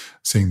like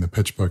seeing the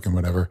pitch book and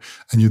whatever.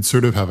 And you'd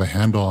sort of have a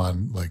handle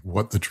on like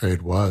what the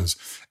trade was.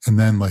 And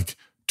then like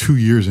 2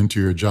 years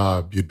into your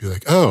job, you'd be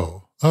like, oh,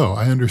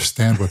 I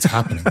understand what's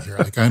happening here.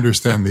 Like I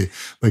understand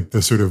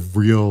the sort of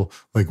real,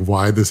 like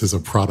why this is a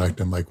product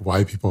and like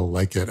why people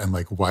like it and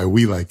like why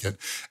we like it.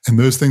 And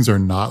those things are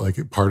not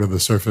like part of the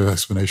surface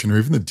explanation or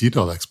even the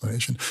detailed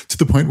explanation, to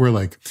the point where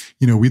like,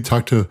 we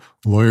talked to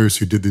lawyers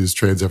who did these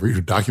trades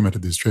who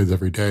documented these trades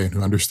every day and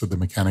who understood the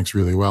mechanics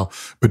really well,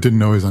 but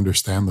didn't always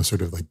understand the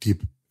sort of like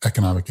deep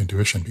economic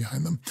intuition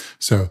behind them.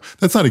 So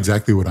that's not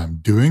exactly what I'm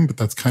doing, but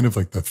that's kind of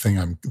like the thing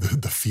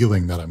the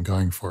feeling that I'm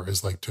going for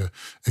is like to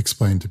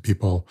explain to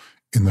people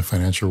in the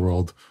financial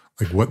world,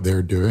 like what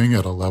they're doing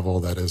at a level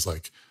that is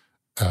like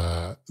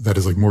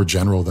more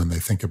general than they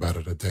think about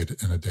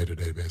it in a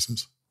day-to-day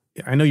basis.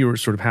 I know you were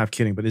sort of half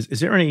kidding, but is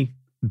there any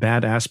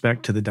bad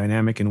aspect to the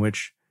dynamic in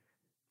which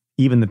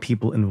even the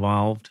people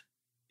involved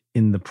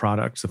in the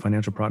products, the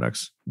financial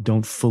products,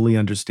 don't fully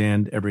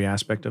understand every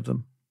aspect of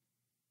them?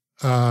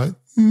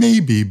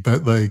 Maybe,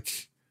 but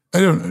like,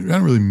 I don't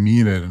really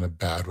mean it in a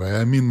bad way.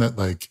 I mean that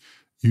like,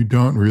 you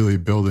don't really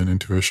build an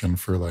intuition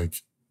for like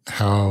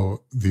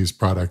how these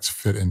products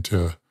fit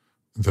into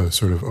the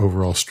sort of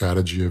overall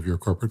strategy of your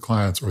corporate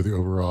clients or the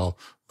overall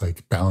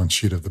like balance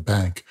sheet of the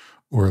bank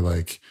or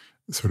like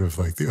sort of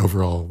like the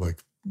overall like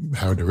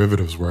how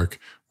derivatives work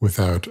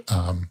without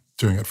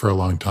doing it for a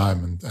long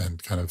time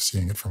and kind of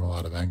seeing it from a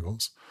lot of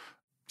angles.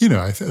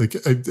 I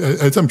think like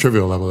at some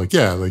trivial level, like,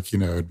 yeah, like,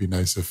 it'd be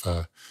nice if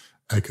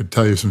I could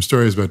tell you some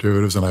stories about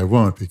derivatives, and I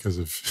won't because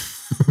of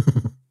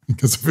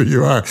who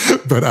you are.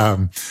 But I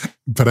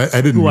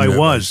didn't. Who I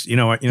was, I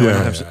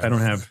don't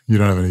have. You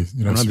don't have any.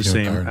 I don't have the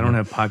same. I don't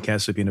have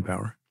podcast subpoena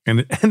power,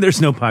 and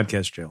there's no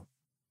podcast jail.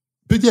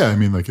 But yeah, I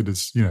mean, like it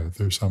is.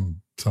 There's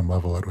some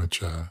level at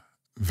which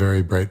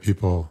very bright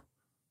people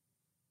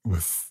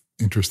with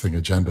interesting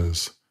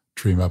agendas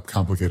dream up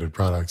complicated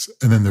products,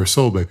 and then they're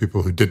sold by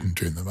people who didn't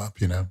dream them up.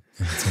 And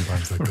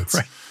sometimes like that's.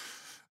 Right.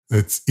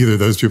 It's either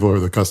those people or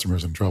the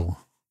customers in trouble.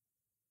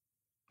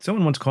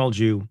 Someone once called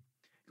you,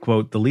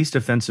 quote, the least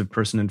offensive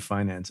person in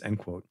finance, end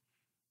quote.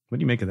 What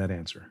do you make of that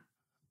answer?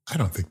 I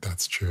don't think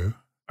that's true.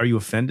 Are you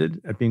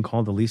offended at being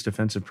called the least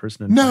offensive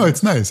person in No, finance?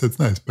 it's nice. It's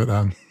nice.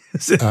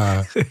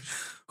 But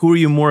who are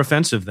you more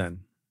offensive than?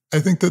 I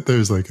think that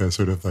there's like a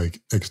sort of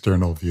like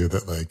external view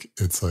that like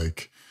it's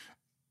like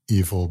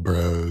evil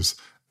bros,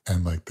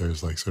 and like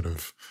there's like sort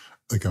of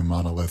like a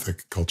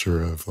monolithic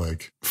culture of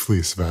like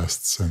fleece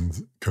vests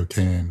and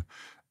cocaine,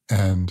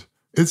 and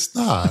it's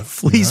not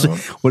fleece.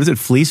 What is it?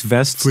 Fleece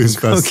vests. Fleece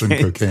vests and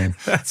cocaine.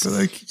 That's but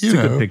like a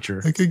good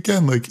picture. Like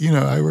again, like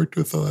I worked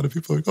with a lot of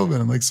people at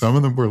Goldman, and like some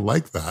of them were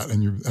like that,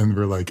 and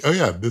we're like, oh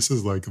yeah, this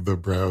is like the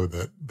bro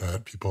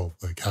that people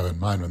like have in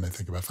mind when they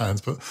think about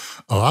finance. But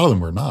a lot of them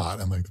were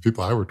not, and like the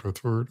people I worked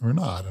with were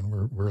not, and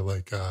we're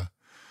like,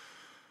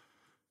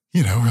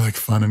 we're like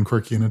fun and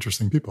quirky and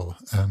interesting people,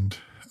 and.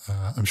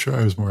 I'm sure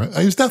I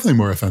was definitely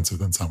more offensive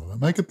than some of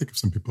them. I could think of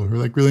some people who are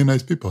like really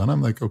nice people, and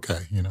I'm like, okay,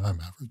 I'm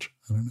average.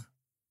 I don't know.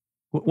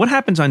 What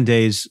happens on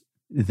days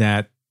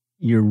that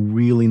you're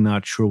really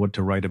not sure what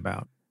to write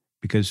about?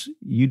 Because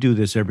you do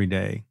this every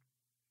day.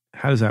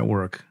 How does that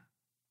work?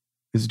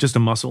 Is it just a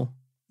muscle?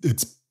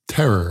 It's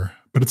terror,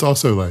 but it's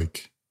also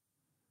like,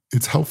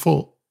 it's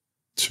helpful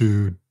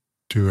to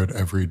do it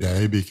every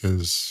day,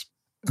 because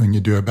when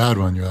you do a bad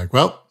one, you're like,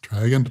 well,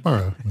 try again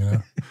tomorrow,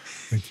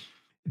 like,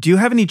 do you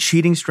have any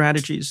cheating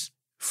strategies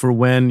for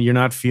when you're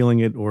not feeling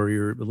it, or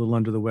you're a little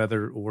under the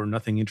weather, or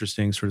nothing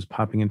interesting sort of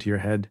popping into your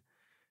head?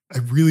 I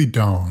really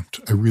don't.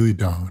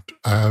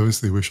 I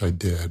obviously wish I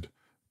did,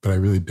 but I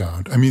really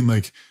don't. I mean,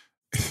 like,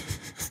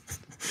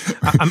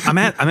 I'm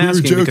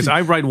asking because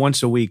I write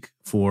once a week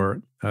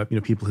for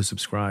people who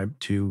subscribe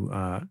to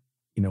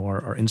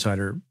our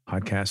Insider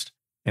podcast,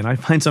 and I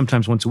find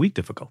sometimes once a week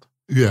difficult.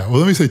 Yeah. Well,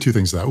 let me say two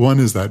things to that. One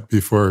is that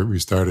before we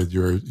started,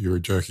 you were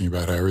joking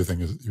about how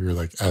everything is, you were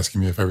like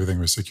asking me if everything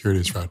was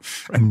securities fraud.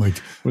 Right. And like,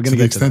 to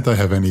the extent I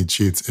have any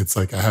cheats, it's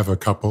like, I have a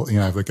couple, I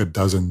have like a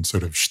dozen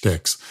sort of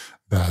shticks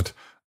that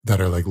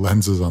are like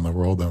lenses on the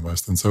world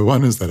almost. And so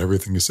one is that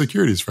everything is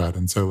securities fraud.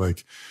 And so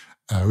like,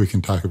 we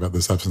can talk about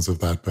the substance of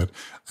that, but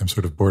I'm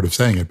sort of bored of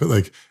saying it. But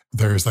like,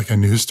 there's like a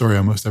news story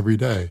almost every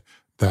day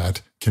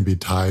that can be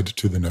tied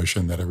to the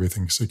notion that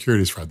everything's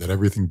securities fraud, that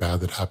everything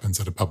bad that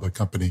happens at a public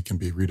company can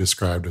be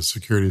redescribed as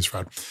securities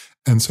fraud.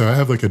 And so I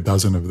have like a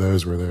dozen of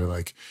those where they're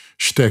like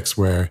shticks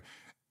where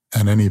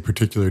on any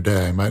particular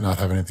day, I might not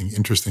have anything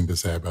interesting to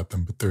say about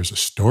them, but there's a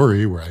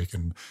story where I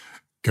can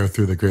go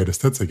through the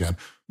greatest hits again.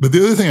 But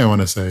the other thing I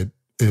want to say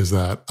is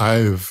that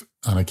I've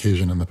on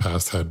occasion in the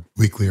past had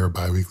weekly or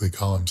biweekly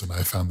columns, and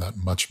I found that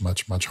much,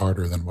 much, much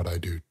harder than what I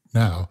do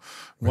now.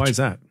 Why is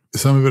that?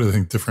 Some of it, I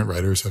think different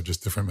writers have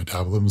just different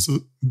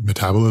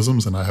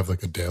metabolisms, and I have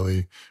like a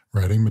daily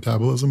writing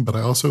metabolism. But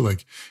I also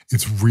like,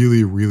 it's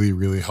really, really,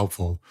 really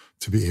helpful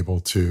to be able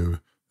to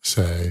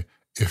say,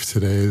 if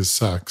today's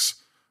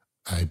sucks,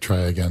 I try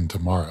again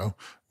tomorrow.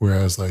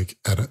 Whereas like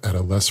at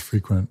a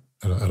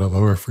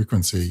lower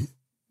frequency,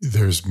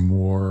 there's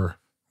more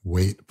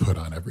weight put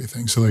on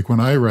everything. So like when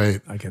I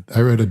write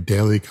a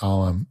daily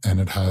column, and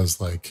it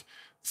has like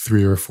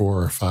 3 or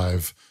 4 or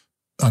 5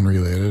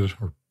 unrelated,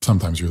 or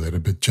sometimes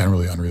related, but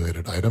generally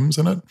unrelated items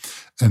in it.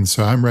 And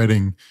so I'm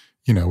writing,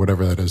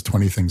 whatever that is,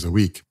 20 things a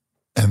week.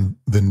 And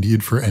the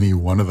need for any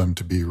one of them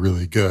to be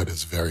really good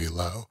is very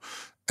low.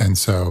 And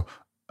so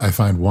I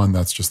find one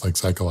that's just like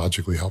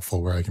psychologically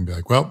helpful, where I can be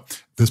like, well,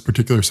 this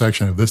particular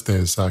section of this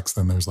day sucks,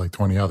 then there's like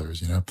 20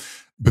 others,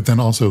 But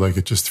then also like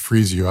it just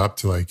frees you up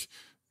to like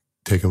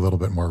take a little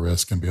bit more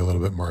risk and be a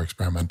little bit more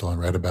experimental and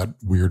write about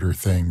weirder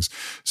things,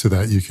 so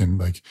that you can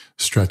like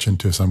stretch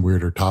into some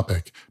weirder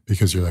topic,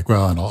 because you're like,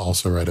 well, and I'll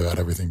also write about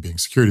everything being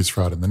securities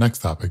fraud in the next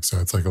topic. So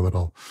it's like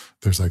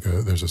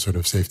there's a sort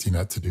of safety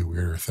net to do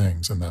weirder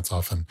things. And that's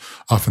often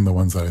the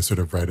ones that I sort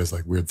of write as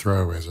like weird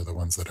throwaways are the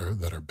ones that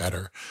are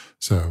better.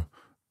 So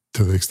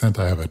to the extent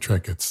I have a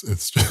trick, it's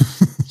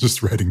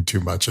just writing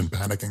too much and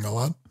panicking a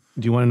lot.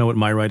 Do you want to know what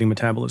my writing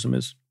metabolism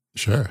is?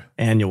 Sure.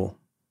 Annual.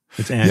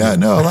 It's annual. Yeah,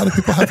 no, a lot of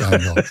people have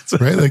annual,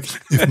 right? Like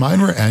if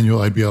mine were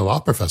annual, I'd be a law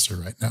professor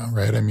right now,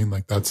 right? I mean,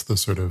 like that's the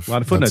sort of... A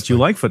lot of footnotes. You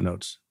like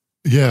footnotes.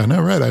 Yeah, no,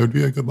 right. I would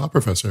be a good law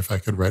professor if I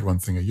could write one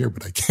thing a year,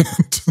 but I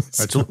can't. So.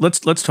 All right,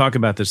 so let's talk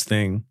about this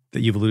thing that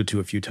you've alluded to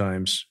a few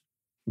times,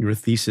 your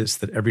thesis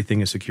that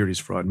everything is securities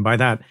fraud. And by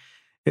that,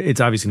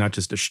 it's obviously not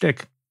just a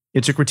shtick.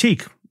 It's a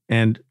critique,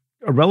 and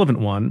a relevant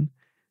one,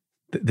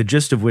 the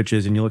gist of which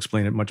is, and you'll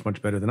explain it much,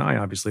 much better than I,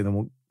 obviously, then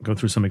we'll go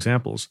through some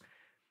examples,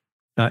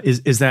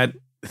 is that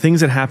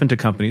things that happen to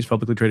companies,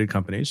 publicly traded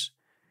companies,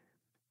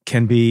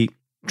 can be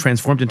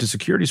transformed into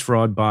securities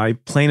fraud by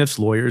plaintiffs'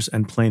 lawyers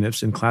and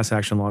plaintiffs in class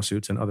action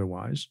lawsuits and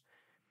otherwise,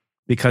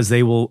 because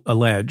they will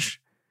allege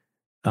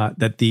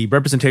that the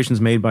representations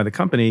made by the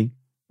company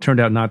turned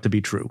out not to be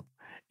true.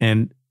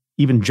 And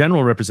even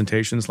general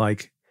representations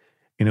like,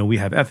 we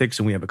have ethics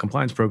and we have a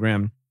compliance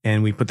program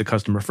and we put the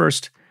customer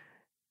first.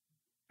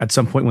 At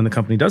some point when the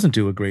company doesn't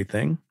do a great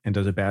thing and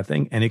does a bad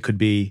thing, and it could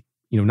be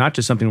not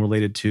just something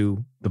related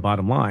to the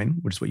bottom line,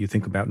 which is what you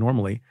think about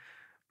normally,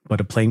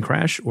 but a plane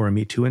crash or a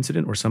Me Too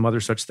incident or some other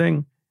such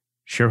thing,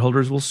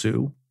 shareholders will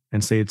sue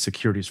and say it's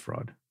securities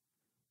fraud.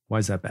 Why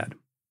is that bad?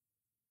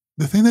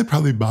 The thing that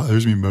probably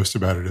bothers me most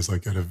about it is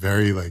like at a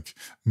very like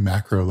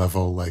macro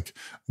level, like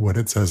what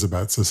it says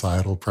about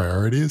societal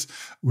priorities,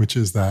 which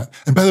is that,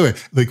 and by the way,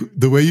 like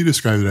the way you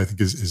described it, I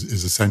think is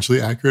essentially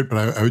accurate,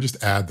 but I would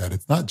just add that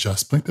it's not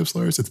just plaintiffs'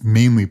 lawyers, it's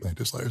mainly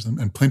plaintiffs' lawyers.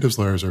 And plaintiffs'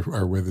 lawyers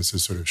are where this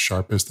is sort of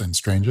sharpest and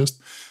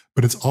strangest,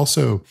 but it's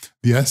also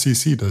the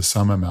SEC does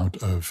some amount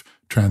of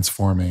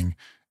transforming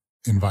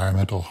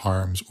environmental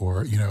harms,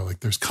 or, you know,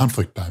 like there's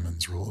conflict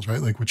diamonds rules,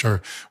 right? Like which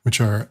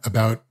are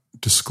about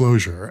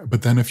disclosure.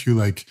 But then if you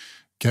like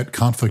get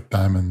conflict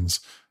diamonds,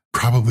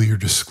 probably your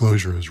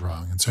disclosure is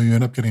wrong. And so you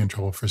end up getting in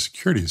trouble for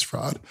securities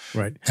fraud.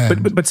 Right.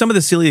 But some of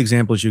the silly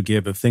examples you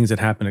give of things that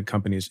happen at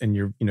companies, and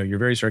you're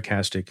very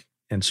sarcastic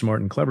and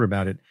smart and clever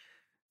about it.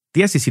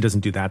 The SEC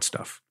doesn't do that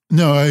stuff.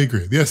 No, I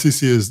agree. The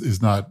SEC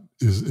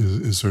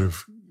is sort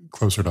of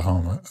closer to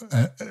home.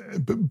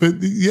 But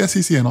the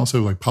SEC and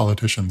also like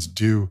politicians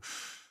do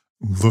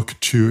look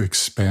to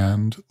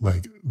expand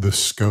like the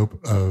scope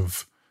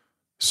of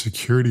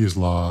securities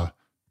law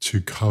to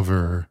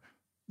cover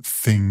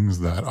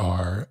things that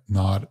are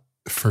not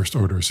first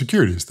order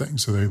securities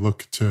things. So they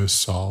look to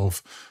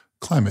solve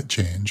climate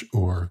change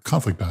or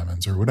conflict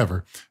diamonds or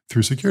whatever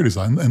through securities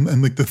law.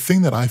 And like the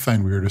thing that I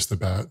find weirdest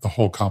about the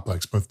whole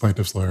complex, both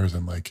plaintiffs, lawyers,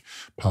 and like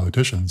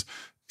politicians,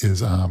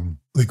 is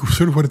like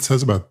sort of what it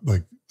says about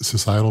like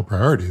societal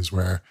priorities,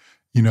 where,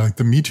 you know, like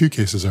the Me Too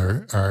cases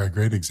are a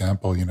great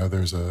example. You know,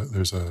 there's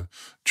a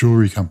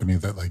jewelry company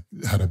that like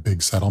had a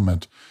big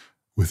settlement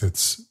with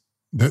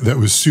that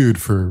was sued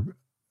for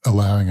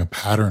allowing a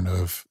pattern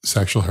of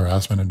sexual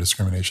harassment and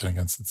discrimination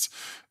against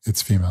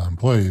its female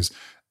employees.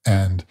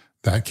 And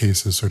that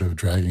case is sort of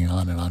dragging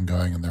on and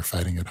ongoing, and they're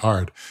fighting it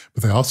hard.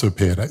 But they also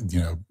paid, you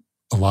know,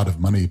 a lot of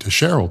money to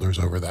shareholders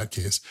over that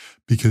case,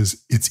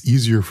 because it's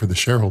easier for the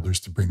shareholders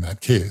to bring that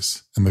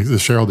case. And the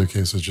shareholder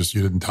case is just,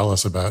 you didn't tell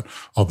us about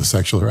all the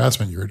sexual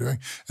harassment you were doing.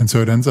 And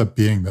so it ends up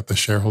being that the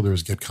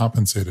shareholders get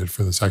compensated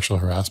for the sexual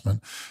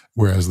harassment,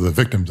 whereas the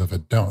victims of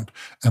it don't.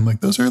 And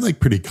like, those are like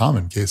pretty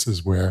common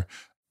cases where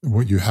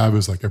what you have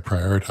is like a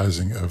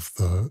prioritizing of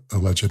the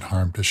alleged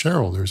harm to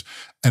shareholders.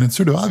 And it's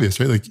sort of obvious,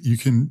 right? Like you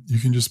can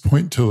just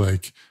point to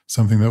like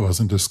something that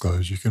wasn't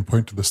disclosed. You can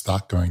point to the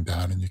stock going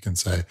down and you can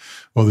say,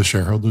 well, the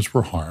shareholders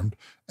were harmed,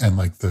 and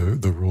like the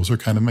rules are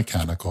kind of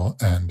mechanical.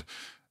 And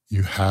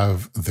you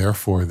have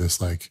therefore this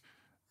like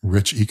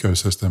rich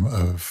ecosystem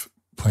of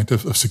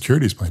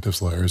securities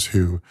plaintiffs lawyers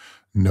who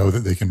know that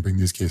they can bring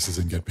these cases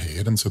and get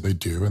paid. And so they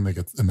do, and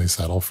they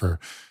settle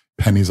for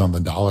pennies on the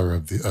dollar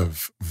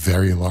of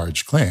very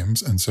large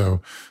claims. And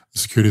so the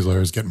securities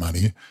lawyers get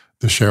money.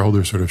 The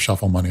shareholders sort of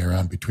shuffle money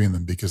around between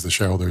them, because the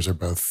shareholders are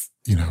both,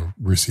 you know,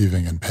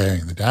 receiving and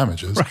paying the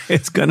damages. Right.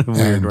 It's kind of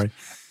weird, right?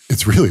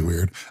 It's really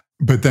weird.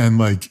 But then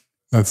like,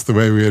 that's the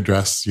way we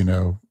address, you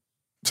know,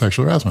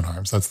 sexual harassment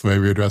harms. That's the way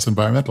we address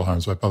environmental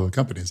harms by public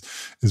companies,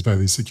 is by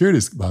these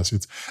securities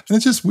lawsuits. And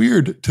it's just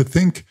weird to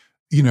think,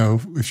 you know,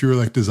 if you were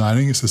like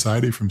designing a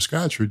society from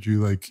scratch, would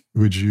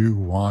you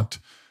want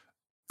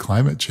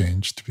climate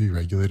change to be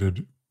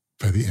regulated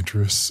by the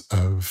interests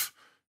of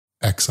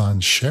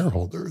Exxon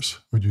shareholders?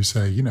 Would you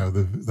say, you know,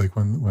 like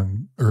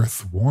when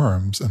Earth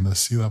warms and the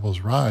sea levels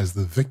rise,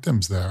 the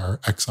victims there are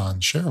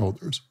Exxon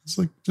shareholders? It's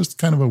like just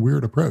kind of a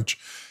weird approach.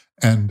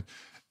 And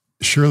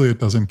surely it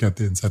doesn't get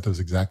the incentives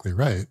exactly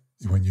right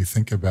when you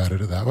think about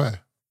it that way.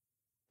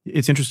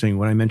 It's interesting.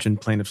 When I mentioned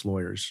plaintiffs'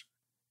 lawyers,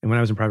 and when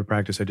I was in private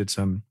practice, I did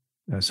some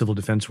civil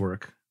defense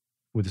work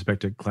with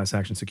respect to class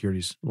action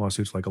securities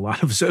lawsuits, like a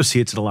lot of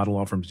associates at a lot of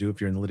law firms do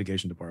if you're in the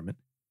litigation department.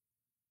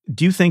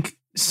 Do you think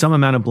some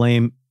amount of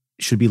blame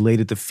should be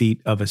laid at the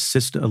feet of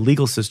a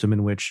legal system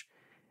in which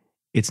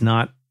it's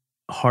not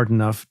hard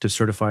enough to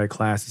certify a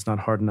class, it's not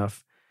hard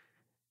enough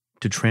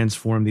to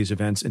transform these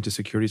events into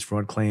securities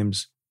fraud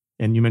claims?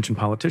 And you mentioned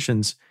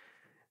politicians.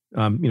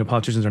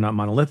 Politicians are not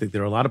monolithic.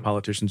 There are a lot of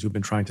politicians who've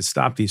been trying to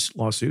stop these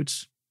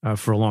lawsuits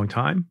for a long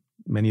time,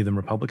 many of them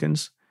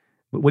Republicans.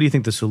 What do you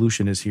think the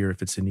solution is here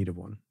if it's in need of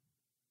one?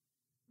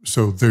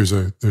 So there's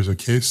a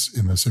case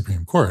in the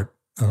Supreme Court.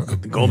 The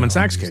Goldman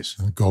Sachs case.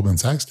 Goldman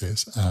Sachs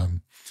case.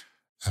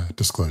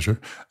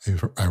 Disclosure,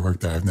 I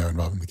worked there. I have no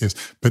involvement in the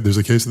case. But there's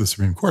a case of the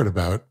Supreme Court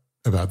about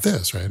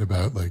this, right?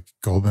 About like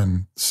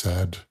Goldman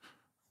said,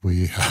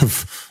 we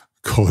have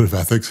code of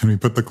ethics and we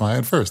put the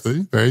client first. They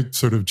very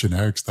sort of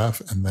generic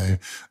stuff. And they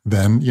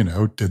then, you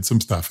know, did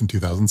some stuff in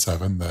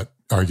 2007 that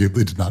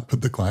arguably did not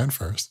put the client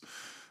first.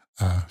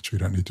 Which we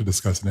don't need to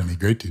discuss in any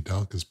great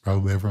detail because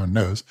probably everyone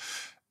knows.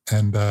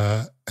 And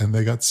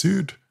they got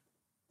sued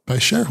by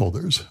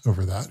shareholders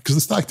over that, because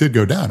the stock did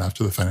go down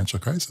after the financial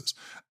crisis.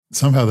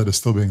 Somehow that is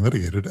still being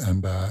litigated,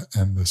 and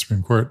the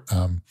Supreme Court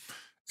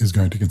is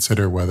going to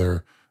consider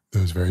whether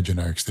those very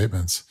generic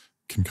statements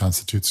can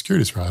constitute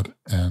securities fraud.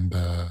 And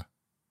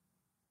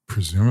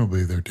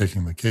presumably they're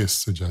taking the case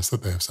suggests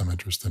that they have some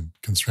interest in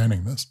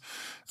constraining this.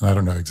 And I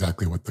don't know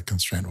exactly what the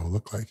constraint will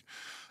look like.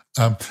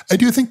 I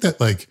do think that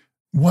like,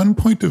 one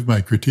point of my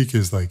critique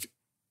is like,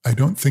 I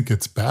don't think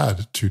it's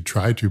bad to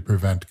try to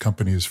prevent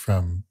companies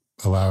from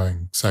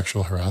allowing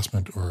sexual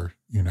harassment or,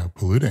 you know,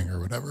 polluting or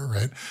whatever,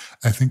 right?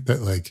 I think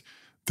that like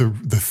the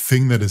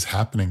thing that is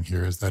happening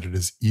here is that it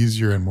is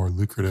easier and more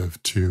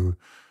lucrative to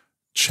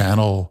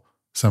channel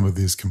some of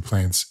these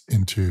complaints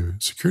into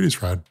securities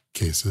fraud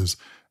cases.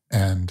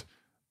 And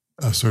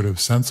a sort of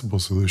sensible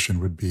solution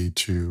would be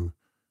to,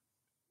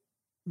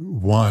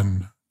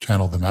 one,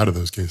 channel them out of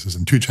those cases,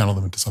 and two, channel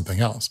them into something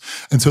else.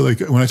 And so, like,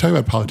 when I talk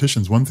about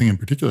politicians, one thing in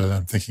particular that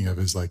I'm thinking of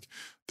is like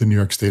the New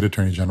York State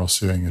Attorney General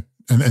suing it,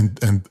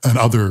 and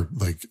other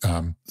like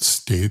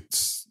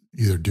states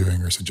either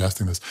doing or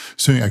suggesting this,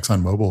 suing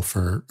ExxonMobil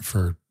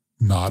for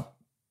not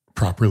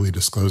properly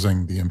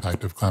disclosing the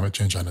impact of climate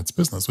change on its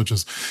business, which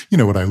is,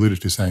 what I alluded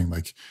to, saying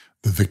like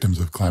the victims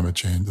of climate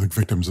change, the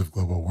victims of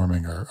global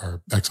warming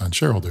are Exxon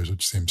shareholders,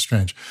 which seems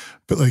strange.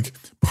 But like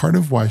part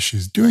of why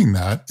she's doing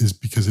that is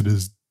because it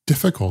is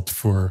difficult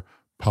for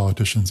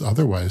politicians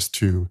otherwise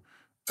to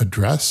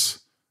address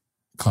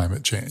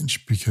climate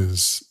change,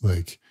 because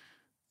like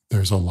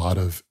there's a lot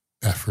of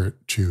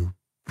effort to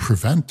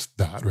prevent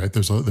that, right?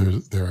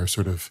 There are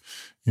sort of,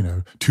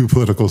 two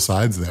political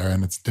sides there,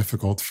 and it's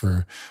difficult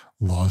for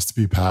laws to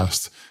be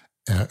passed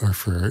or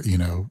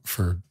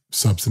for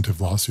substantive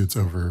lawsuits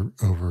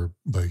over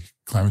like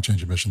climate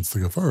change emissions to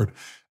go forward.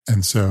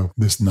 And so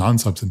this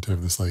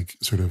non-substantive, this like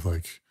sort of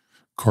like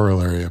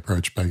corollary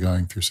approach by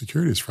going through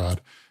securities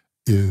fraud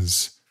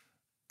is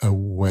a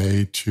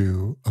way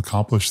to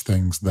accomplish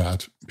things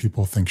that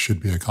people think should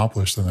be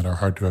accomplished and that are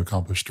hard to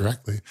accomplish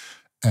directly.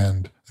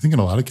 And I think in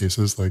a lot of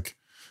cases, like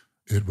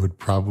it would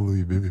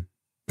probably be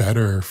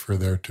better for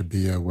there to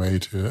be a way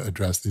to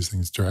address these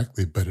things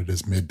directly, but it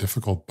is made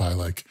difficult by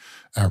like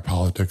our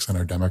politics and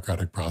our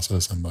democratic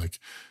process and like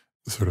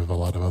sort of a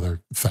lot of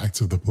other facts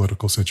of the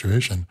political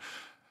situation.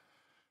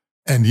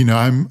 And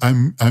I'm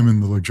in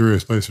the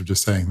luxurious place of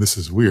just saying this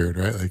is weird,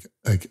 right?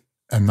 Like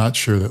I'm not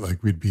sure that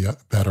like we'd be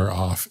better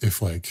off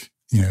if like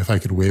if I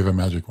could wave a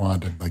magic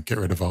wand and like get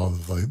rid of all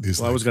of like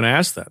these. Well, I was going to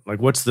ask that. Like,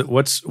 what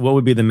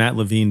would be the Matt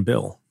Levine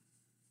bill?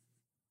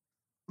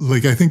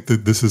 Like, I think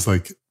that this is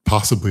like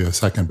possibly a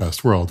second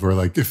best world where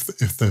like if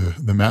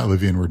the Matt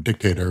Levine were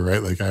dictator,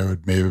 right? Like I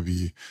would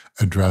maybe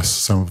address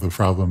some of the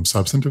problems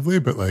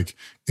substantively, but like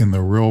in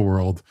the real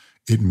world,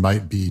 it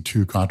might be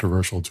too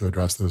controversial to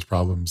address those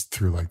problems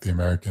through like the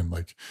American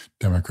like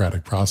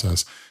democratic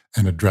process,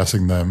 and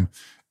addressing them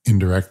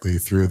indirectly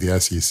through the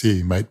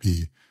SEC might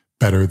be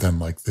better than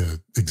like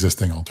the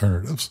existing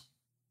alternatives.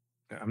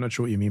 I'm not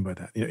sure what you mean by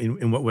that.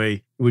 In what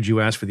way would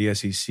you ask for the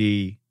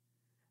SEC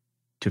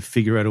to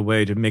figure out a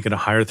way to make it a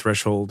higher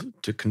threshold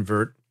to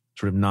convert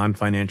sort of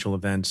non-financial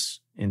events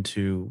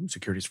into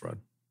securities fraud?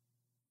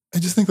 I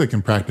just think like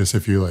in practice,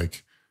 if you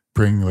like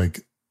bring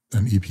like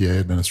an EPA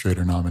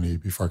administrator nominee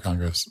before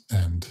Congress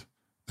and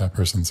that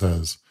person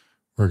says,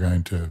 we're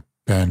going to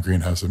ban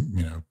greenhouse,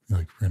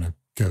 like we're going to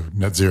go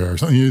net zero or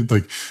something, you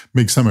like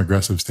make some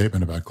aggressive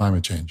statement about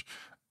climate change.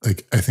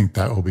 Like, I think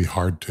that will be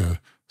hard to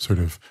sort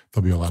of,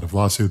 there'll be a lot of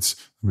lawsuits.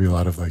 There'll be a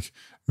lot of like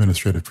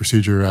Administrative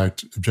Procedure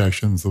Act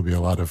objections. There'll be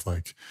a lot of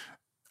like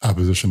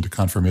opposition to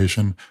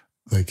confirmation.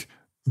 Like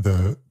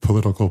the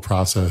political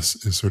process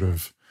is sort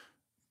of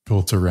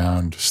built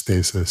around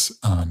stasis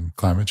on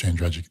climate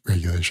change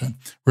regulation.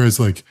 Whereas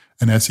like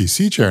an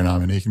SEC chair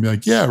nominee can be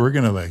like, yeah, we're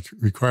going to like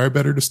require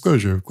better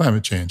disclosure of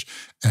climate change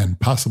and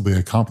possibly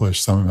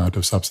accomplish some amount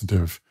of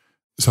substantive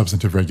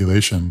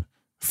regulation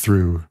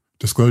through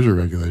disclosure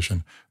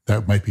regulation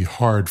that might be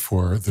hard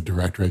for the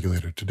direct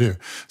regulator to do.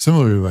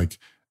 Similarly, like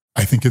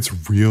I think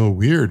it's real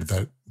weird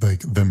that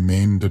like the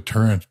main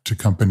deterrent to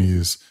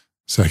companies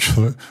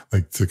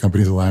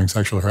allowing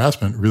sexual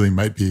harassment really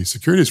might be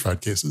securities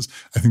fraud cases.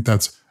 I think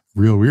that's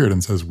real weird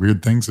and says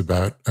weird things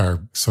about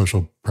our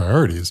social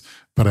priorities.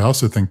 But I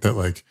also think that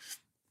like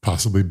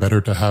possibly better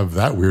to have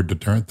that weird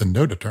deterrent than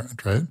no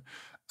deterrent, right?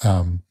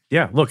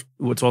 Yeah. Look,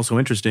 what's also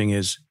interesting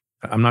is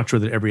I'm not sure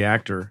that every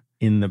actor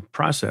in the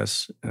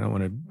process, I don't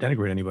want to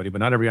denigrate anybody, but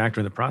not every actor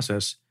in the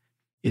process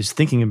is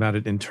thinking about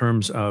it in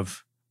terms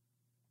of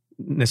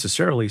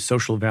necessarily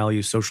social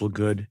value, social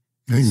good.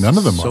 I think none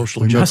of them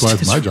social are. Justice.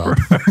 That's why it's my job.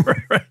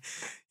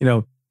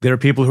 Right. There are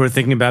people who are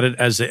thinking about it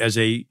as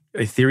a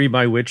theory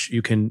by which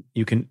you can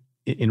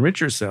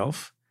enrich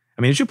yourself.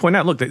 I mean, as you point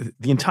out, look,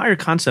 the entire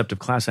concept of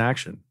class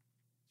action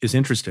is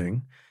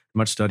interesting,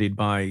 much studied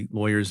by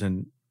lawyers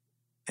and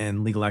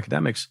legal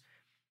academics,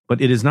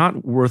 but it is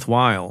not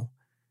worthwhile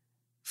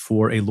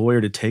for a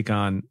lawyer to take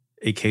on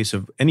a case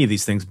of any of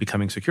these things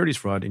becoming securities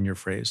fraud, in your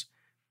phrase,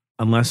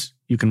 unless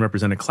you can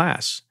represent a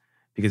class,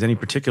 because any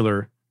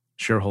particular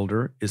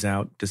shareholder is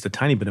out just a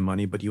tiny bit of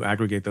money, but you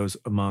aggregate those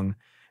among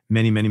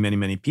many, many, many,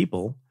 many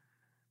people.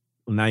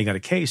 Well, now you got a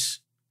case,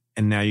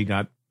 and now you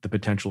got the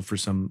potential for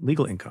some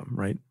legal income,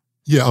 right?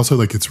 Yeah. Also,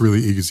 like it's really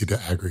easy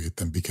to aggregate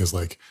them because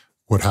like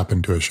what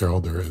happened to a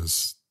shareholder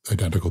is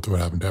identical to what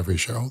happened to every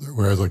shareholder.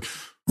 Whereas like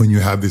when you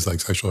have these like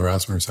sexual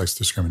harassment or sex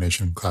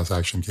discrimination class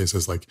action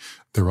cases, like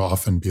there will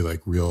often be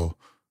like real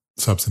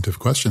substantive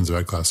questions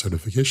about class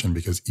certification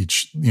because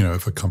each,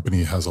 if a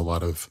company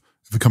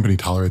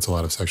tolerates a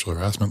lot of sexual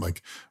harassment,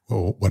 like,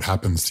 well, what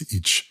happens to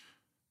each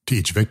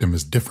victim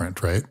is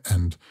different, right?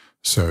 And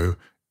so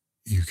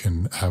you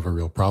can have a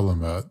real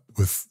problem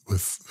with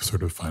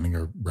sort of finding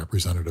a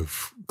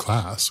representative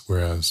class.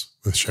 Whereas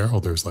with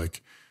shareholders,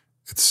 like,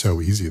 it's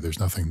so easy. There's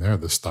nothing there.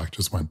 The stock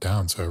just went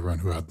down. So everyone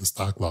who had the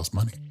stock lost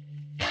money.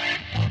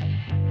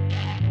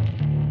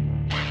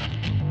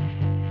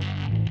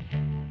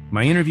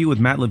 My interview with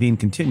Matt Levine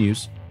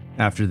continues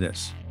after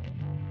this.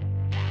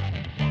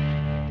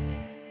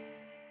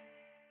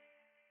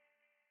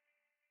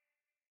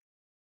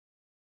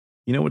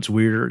 You know what's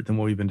weirder than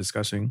what we've been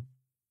discussing?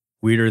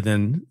 Weirder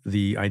than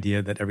the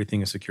idea that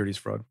everything is securities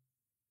fraud?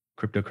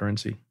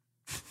 Cryptocurrency.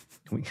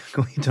 Can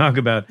we talk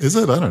about... Is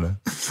it? I don't know.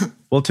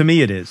 Well, to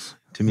me it is.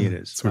 To me it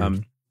is. So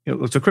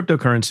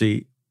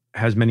cryptocurrency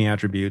has many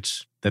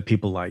attributes that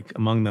people like.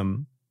 Among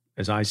them,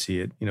 as I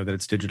see it, that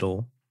it's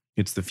digital,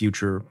 it's the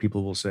future.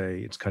 People will say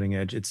it's cutting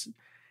edge. It's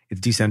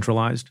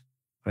decentralized.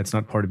 It's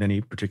not part of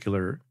any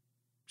particular...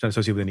 It's not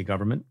associated with any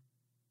government.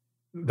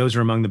 Those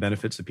are among the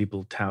benefits that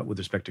people tout with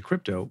respect to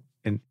crypto.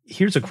 And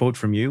here's a quote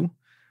from you,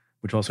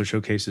 which also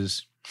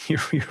showcases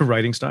your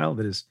writing style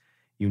that is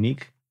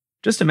unique.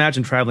 Just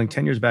imagine traveling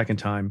 10 years back in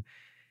time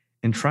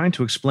and trying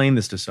to explain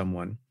this to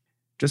someone.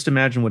 Just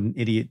imagine what an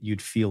idiot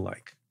you'd feel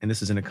like. And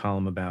this is in a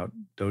column about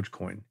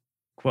Dogecoin.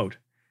 Quote,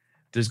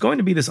 there's going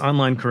to be this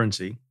online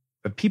currency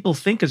that people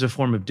think is a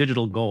form of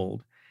digital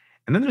gold.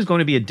 And then there's going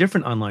to be a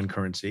different online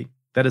currency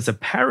that is a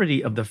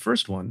parody of the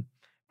first one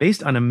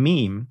based on a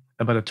meme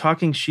about a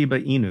talking Shiba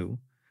Inu,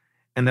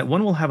 and that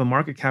one will have a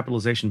market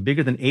capitalization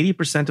bigger than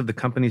 80% of the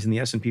companies in the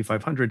S&P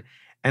 500,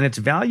 and its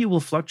value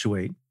will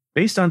fluctuate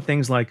based on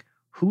things like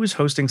who is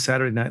hosting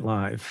Saturday Night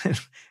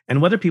Live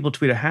and whether people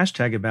tweet a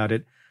hashtag about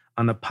it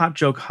on the pot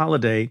joke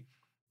holiday,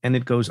 and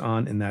it goes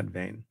on in that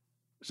vein.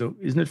 So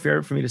isn't it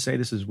fair for me to say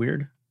this is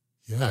weird?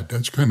 Yeah,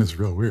 Dogecoin is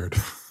real weird.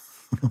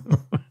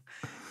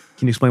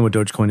 Can you explain what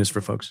Dogecoin is for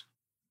folks?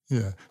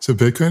 Yeah. So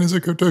Bitcoin is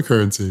a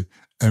cryptocurrency.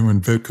 And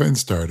when Bitcoin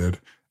started,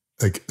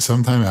 like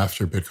sometime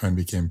after Bitcoin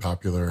became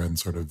popular and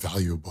sort of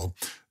valuable,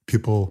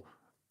 people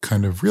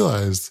kind of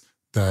realized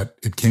that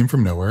it came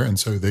from nowhere. And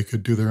so they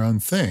could do their own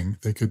thing.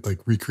 They could like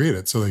recreate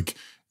it. So like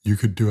you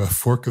could do a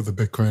fork of the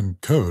Bitcoin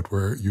code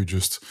where you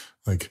just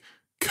like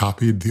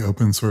copied the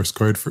open source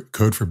code for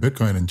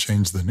Bitcoin and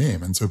changed the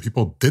name. And so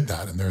people did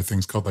that. And there are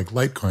things called like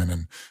Litecoin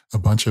and a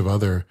bunch of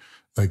other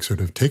like sort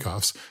of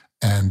takeoffs.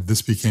 And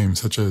this became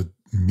such a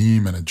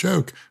meme and a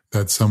joke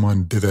that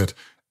someone did it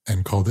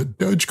and called it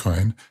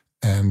Dogecoin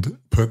and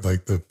put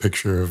like the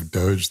picture of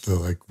Doge, the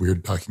like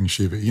weird talking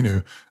Shiba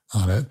Inu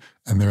on it.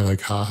 And they're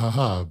like, ha ha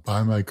ha,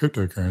 buy my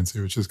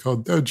cryptocurrency, which is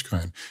called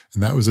Dogecoin.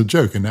 And that was a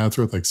joke. And now it's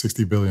worth like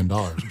 $60 billion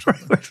or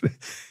something.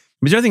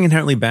 Is there anything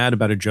inherently bad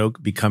about a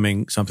joke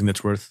becoming something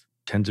that's worth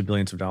tens of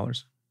billions of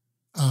dollars?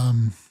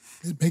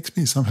 It makes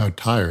me somehow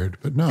tired,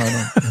 but no, I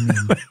don't. I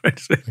mean, I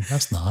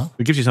guess not.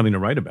 It gives you something to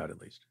write about, at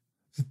least.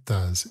 It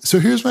does. So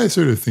here's my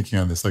sort of thinking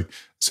on this. Like,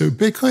 so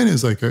Bitcoin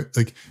is like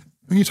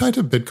when you talk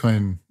to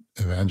Bitcoin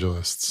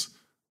evangelists,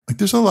 like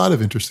there's a lot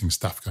of interesting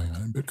stuff going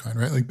on in Bitcoin,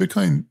 right? Like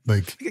Bitcoin,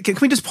 like. Can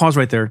we just pause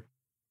right there?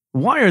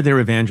 Why are there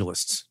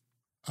evangelists?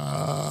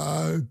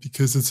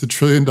 Because it's $1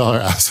 trillion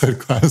asset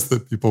class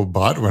that people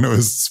bought when it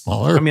was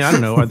smaller. I mean, I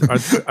don't know.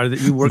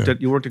 You worked at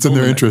it's in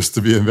their interest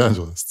to be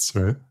evangelists,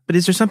 right? But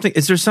is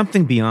there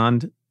something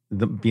beyond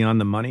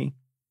the money?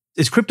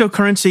 Is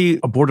cryptocurrency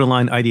a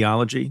borderline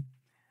ideology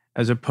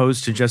as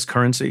opposed to just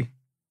currency?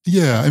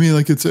 Yeah, I mean,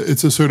 like it's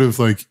a sort of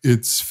like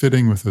it's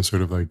fitting with a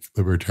sort of like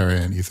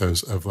libertarian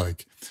ethos of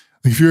like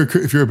if you're a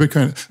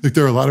Bitcoin, like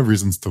there are a lot of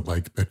reasons to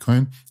like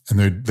Bitcoin,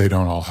 and they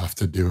don't all have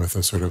to do with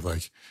a sort of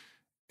like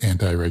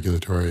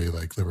anti-regulatory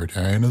like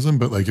libertarianism.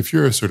 But like if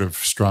you're a sort of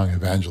strong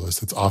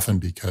evangelist, it's often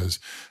because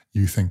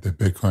you think that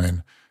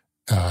Bitcoin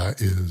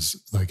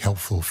is like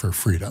helpful for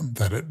freedom,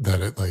 that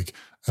it like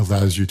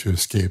allows you to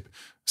escape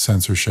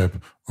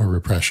censorship or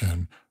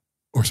repression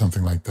or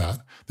something like that.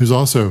 There's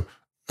also,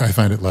 I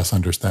find it less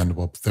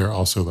understandable, but there are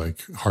also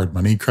like hard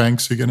money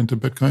cranks who get into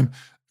Bitcoin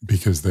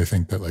because they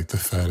think that like the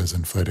Fed is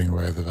inflating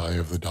away the value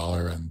of the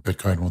dollar and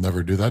Bitcoin will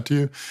never do that to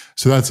you.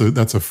 So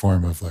that's a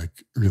form of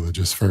like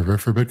religious fervor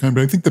for Bitcoin.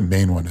 But I think the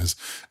main one is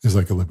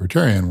like a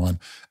libertarian one.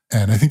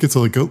 And I think it's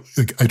like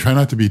I try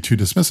not to be too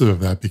dismissive of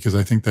that because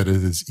I think that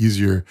it is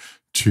easier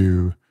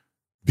to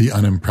be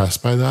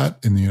unimpressed by that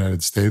in the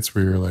United States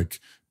where you're like,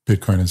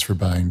 Bitcoin is for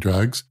buying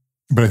drugs.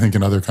 But I think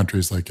in other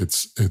countries, like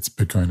it's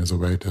Bitcoin is a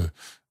way to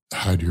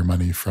hide your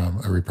money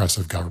from a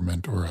repressive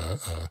government or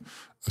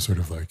a sort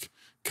of like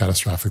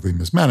catastrophically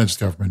mismanaged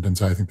government. And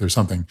so I think there's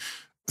something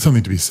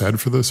to be said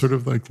for the sort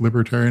of like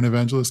libertarian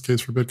evangelist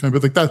case for Bitcoin.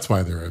 But like that's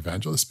why they're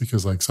evangelists,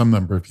 because like some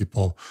number of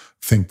people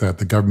think that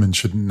the government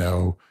shouldn't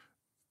know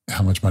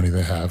how much money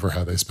they have or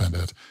how they spend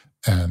it,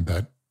 and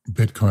that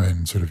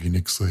Bitcoin sort of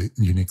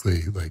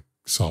uniquely like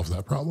solves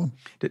that problem.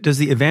 Does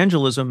the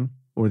evangelism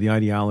or the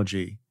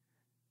ideology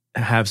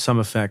have some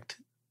effect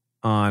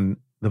on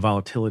the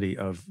volatility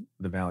of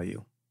the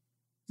value?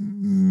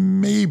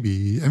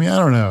 Maybe. I mean, I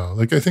don't know.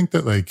 Like, I think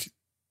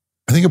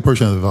a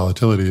portion of the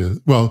volatility is,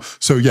 well,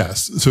 so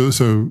yes.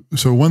 So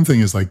one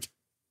thing is like,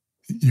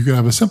 you could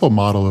have a simple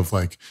model of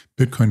like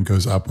Bitcoin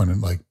goes up when it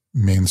like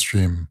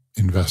mainstream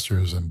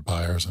investors and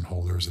buyers and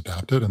holders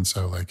adapted. And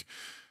so like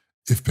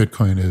if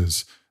Bitcoin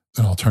is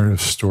an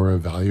alternative store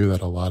of value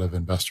that a lot of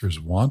investors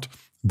want,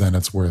 then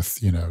it's worth,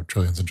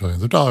 trillions and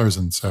trillions of dollars.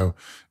 And so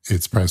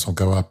its price will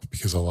go up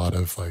because a lot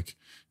of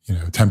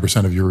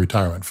 10% of your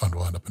retirement fund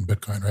will end up in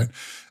Bitcoin, right?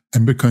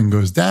 And Bitcoin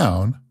goes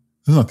down.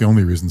 This is not the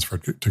only reasons for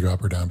it to go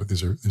up or down, but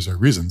these are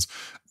reasons.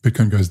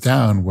 Bitcoin goes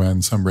down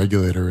when some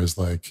regulator is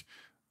like,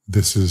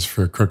 this is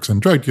for crooks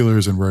and drug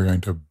dealers and we're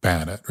going to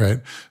ban it,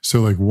 right?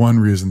 So like one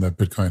reason that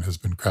Bitcoin has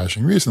been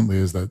crashing recently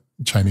is that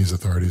Chinese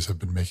authorities have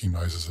been making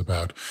noises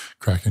about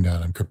cracking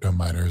down on crypto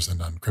miners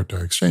and on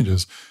crypto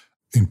exchanges,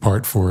 in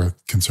part for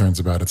concerns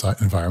about its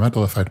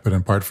environmental effect, but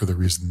in part for the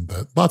reason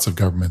that lots of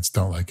governments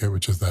don't like it,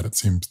 which is that it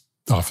seems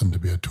often to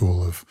be a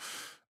tool of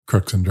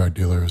crooks and drug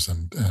dealers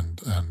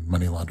and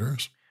money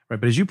launderers. Right.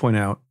 But as you point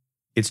out,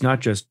 it's not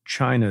just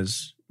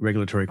China's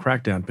regulatory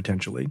crackdown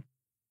potentially.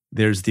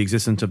 There's the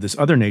existence of this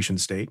other nation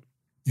state.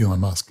 Elon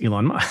Musk.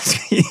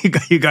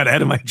 You got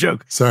ahead of my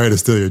joke. Sorry to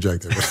steal your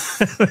joke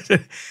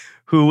there.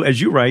 Who, as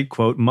you write,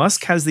 quote,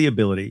 Musk has the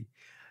ability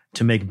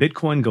to make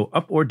Bitcoin go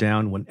up or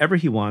down whenever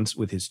he wants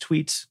with his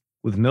tweets,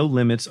 with no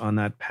limits on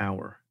that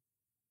power.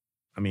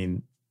 I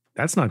mean,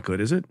 that's not good,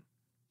 is it?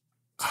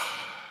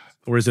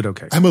 Or is it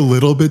okay? I'm a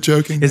little bit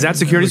joking. Is that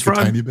securities fraud?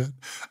 A tiny bit.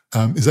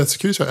 Is that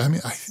securities fraud? I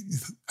mean,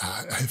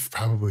 I've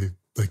probably,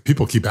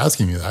 people keep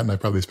asking me that, and I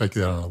probably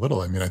speculate on it a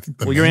little. I mean, I think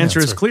your answer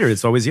is clear.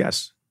 It's always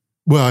yes.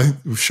 Well,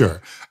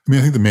 sure. I mean,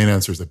 I think the main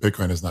answer is that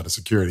Bitcoin is not a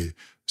security.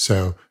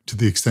 So to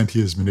the extent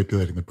he is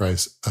manipulating the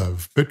price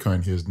of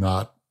Bitcoin, he is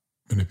not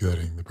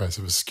manipulating the price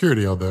of a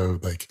security, although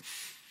the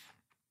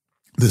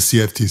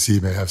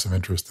CFTC may have some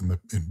interest in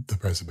the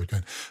price of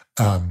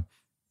Bitcoin.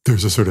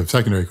 There's a sort of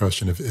secondary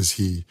question of, is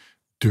he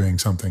doing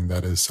something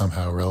that is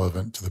somehow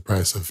relevant to the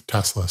price of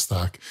Tesla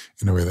stock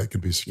in a way that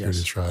could be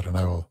securities fraud? And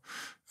I will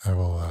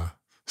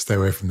stay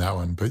away from that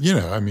one. But,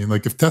 I mean,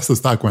 if Tesla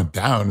stock went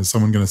down, is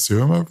someone going to sue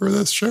him over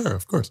this? Sure,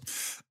 of course.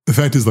 The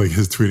fact is,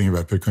 his tweeting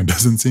about Bitcoin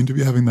doesn't seem to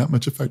be having that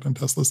much effect on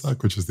Tesla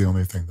stock, which is the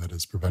only thing that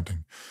is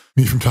preventing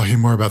me from talking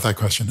more about that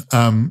question.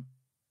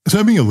 So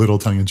I'm being a little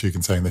tongue-in-cheek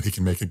in saying that he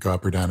can make it go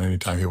up or down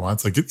anytime he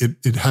wants.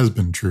 It has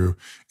been true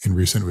in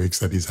recent weeks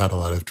that he's had a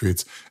lot of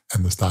tweets,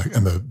 and the stock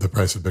and the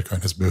price of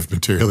Bitcoin has moved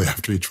materially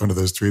after each one of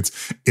those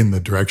tweets in the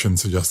direction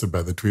suggested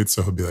by the tweets.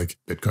 So he'll be like,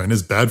 Bitcoin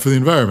is bad for the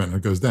environment, and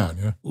it goes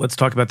down. Let's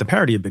talk about the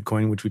parity of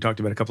Bitcoin, which we talked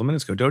about a couple of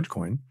minutes ago,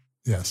 Dogecoin.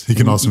 Yes, he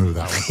can also move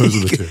that one. Those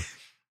are the two.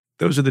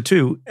 Those are the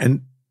two.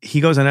 And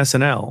he goes on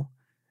SNL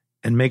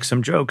and makes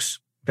some jokes.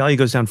 Value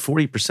goes down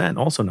 40%,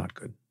 also not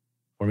good.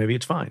 Or maybe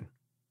it's fine.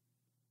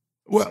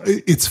 Well,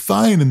 it's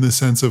fine in the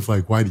sense of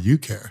why do you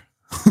care?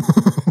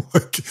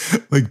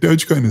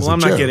 Dogecoin is. Well, I'm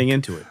not getting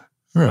into it.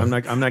 Right.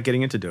 I'm not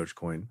getting into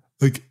Dogecoin.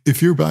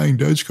 If you're buying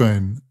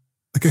Dogecoin,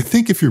 I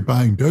think if you're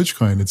buying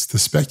Dogecoin, it's to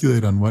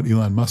speculate on what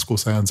Elon Musk will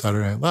say on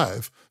Saturday Night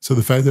Live. So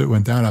the fact that it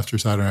went down after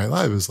Saturday Night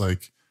Live is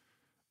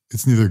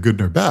it's neither good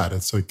nor bad.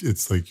 It's like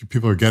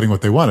people are getting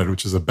what they wanted,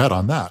 which is a bet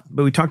on that.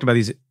 But we talked about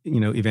these,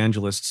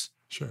 evangelists.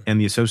 Sure. And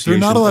the association.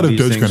 There are not a lot of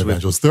Dogecoin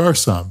evangelists. There are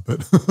some,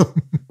 but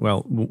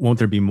well, won't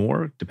there be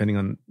more depending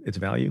on its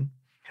value?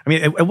 I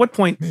mean, at what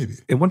point? Maybe.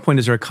 At what point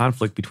is there a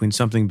conflict between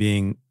something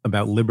being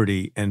about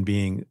liberty and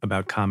being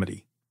about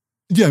comedy?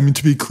 Yeah, I mean,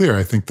 to be clear,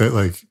 I think that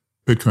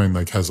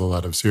Bitcoin has a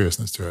lot of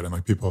seriousness to it, and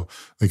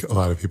a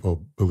lot of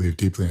people believe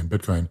deeply in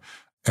Bitcoin,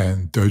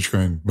 and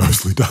Dogecoin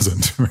mostly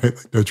doesn't, right?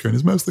 Dogecoin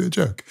is mostly a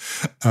joke,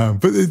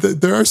 but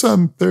there are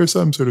some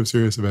sort of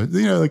serious events.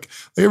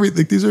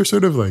 These are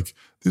sort of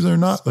these are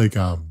not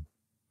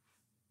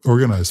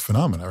organized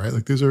phenomena, right?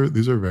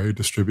 These are very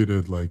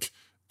distributed,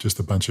 just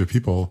a bunch of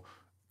people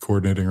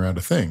coordinating around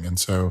a thing. And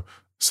so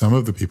some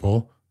of the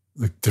people,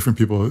 different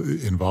people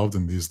involved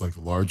in these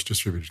large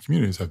distributed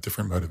communities have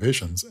different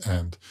motivations.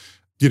 And,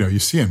 you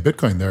see in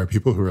Bitcoin, there are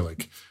people who are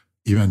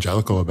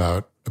evangelical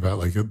about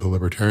the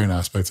libertarian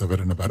aspects of it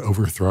and about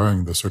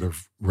overthrowing the sort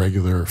of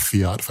regular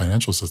fiat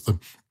financial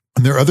system.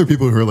 And there are other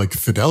people who are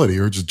Fidelity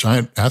or just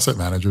giant asset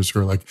managers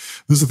who are this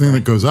is the thing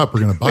that goes up.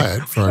 We're going to buy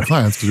it for our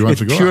clients because we want it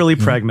to go up. It's purely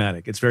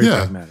pragmatic. It's very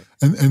pragmatic.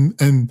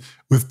 And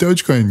with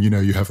Dogecoin,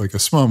 you have a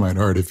small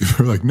minority of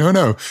people who are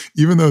no,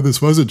 even though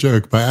this was a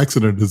joke, by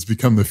accident, it's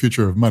become the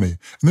future of money.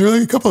 And there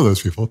are a couple of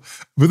those people.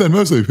 But then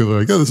mostly people are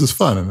oh, this is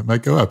fun and it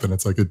might go up and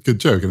it's a good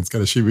joke and it's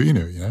got a Shiba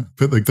Inu,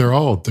 But they're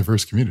all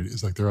diverse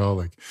communities. They're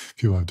all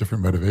people have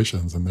different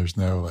motivations and there's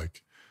no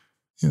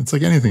it's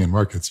like anything in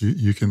markets.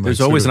 You can. There's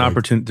always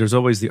There's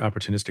always the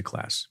opportunistic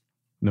class,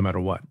 no matter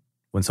what.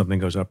 When something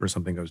goes up or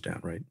something goes down,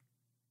 right?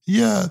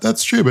 Yeah,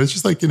 that's true. But it's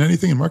just in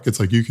anything in markets,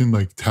 you can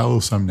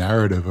tell some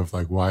narrative of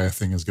why a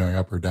thing is going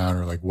up or down,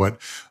 or what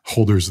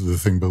holders of the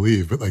thing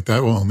believe. But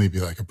that will only be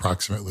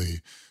approximately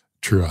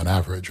true on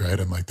average, right?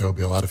 And there will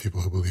be a lot of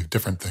people who believe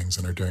different things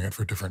and are doing it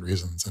for different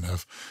reasons and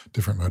have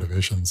different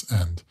motivations.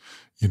 And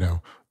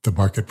the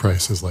market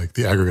price is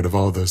the aggregate of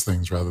all of those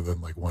things rather than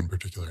one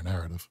particular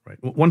narrative. Right.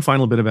 One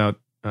final bit about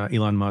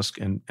Elon Musk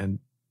and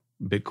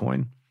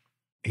Bitcoin.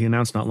 He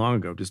announced not long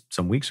ago, just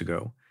some weeks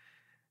ago,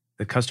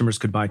 that customers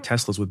could buy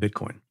Teslas with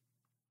Bitcoin.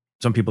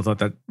 Some people thought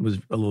that was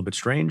a little bit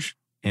strange.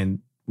 And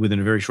within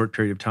a very short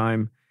period of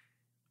time,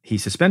 he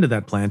suspended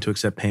that plan to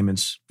accept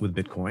payments with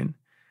Bitcoin,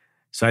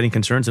 citing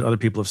concerns that other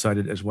people have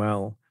cited as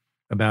well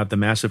about the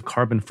massive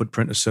carbon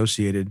footprint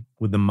associated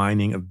with the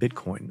mining of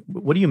Bitcoin.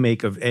 What do you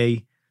make of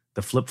A,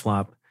 the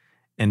flip-flop,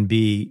 and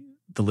B,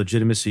 the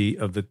legitimacy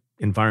of the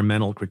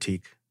environmental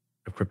critique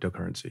of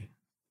cryptocurrency?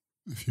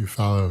 If you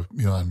follow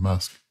Elon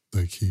Musk,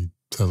 like he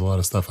says a lot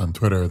of stuff on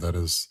Twitter that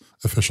is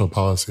official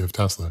policy of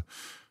Tesla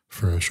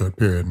for a short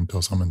period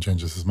until someone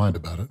changes his mind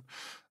about it.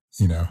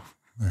 You know,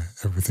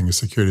 everything is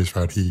securities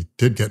fraud. He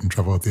did get in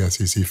trouble with the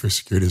SEC for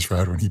securities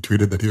fraud when he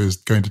tweeted that he was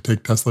going to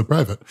take Tesla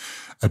private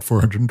at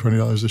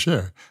 $420 a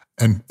share.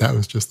 And that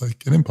was just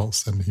like an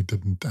impulse, and he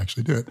didn't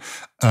actually do it.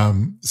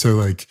 So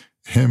like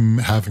him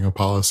having a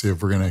policy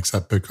of we're going to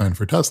accept Bitcoin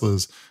for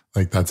Teslas,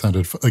 like that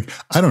sounded like,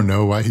 I don't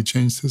know why he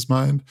changed his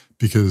mind,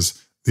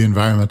 because the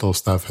environmental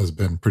stuff has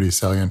been pretty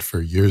salient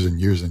for years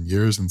and years and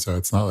years. And so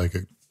it's not like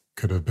it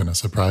could have been a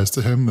surprise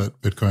to him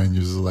that Bitcoin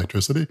uses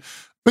electricity.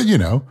 But, you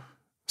know,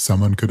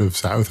 someone could have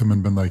sat with him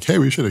and been like, hey,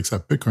 we should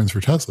accept Bitcoins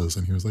for Teslas.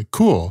 And he was like,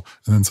 cool.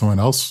 And then someone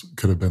else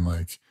could have been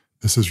like,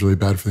 this is really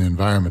bad for the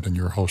environment, and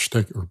your whole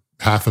shtick or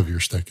half of your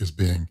shtick is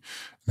being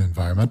an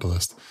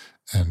environmentalist,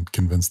 and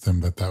convinced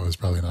him that that was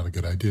probably not a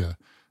good idea.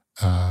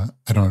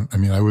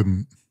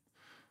 I'm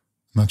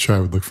not sure I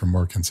would look for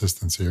more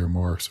consistency or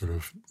more sort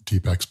of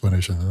deep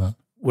explanation than that.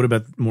 What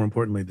about, more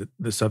importantly,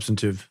 the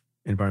substantive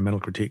environmental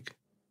critique?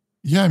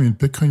 Yeah, I mean,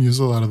 Bitcoin uses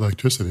a lot of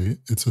electricity.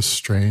 It's a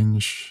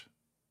strange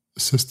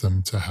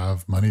system to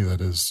have money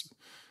that is,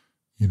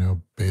 you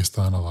know, based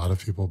on a lot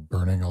of people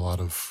burning a lot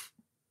of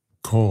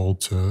coal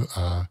to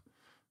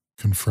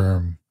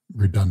confirm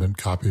redundant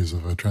copies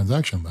of a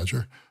transaction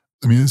ledger.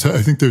 I mean, so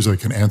I think there's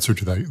like an answer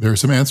to that. There are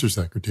some answers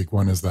to that critique.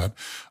 One is that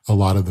a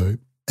lot of the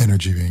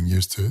energy being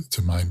used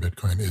to mine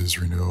Bitcoin is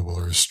renewable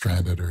or is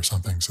stranded or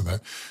something. So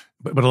that,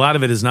 but a lot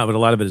of it is not. But a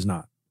lot of it is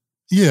not.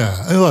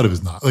 Yeah, a lot of it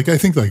is not. Like, I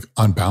think like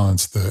on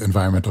balance, the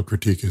environmental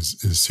critique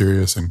is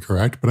serious and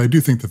correct. But I do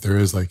think that there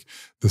is like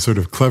the sort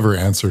of clever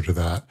answer to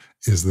that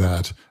is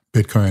that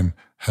Bitcoin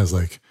has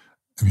like,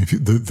 I mean,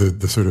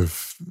 the sort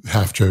of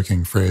half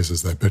joking phrase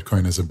is that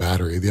Bitcoin is a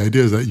battery. The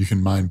idea is that you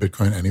can mine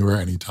Bitcoin anywhere,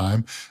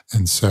 anytime.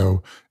 And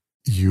so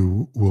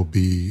you will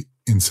be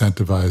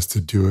incentivized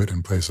to do it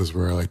in places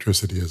where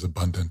electricity is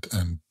abundant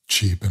and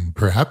cheap and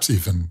perhaps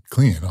even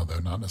clean, although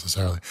not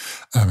necessarily.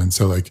 And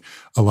so like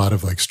a lot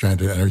of like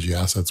stranded energy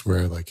assets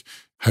where like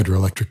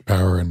hydroelectric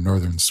power in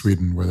northern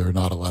Sweden, where there are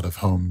not a lot of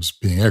homes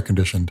being air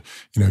conditioned,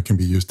 you know, can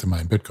be used to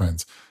mine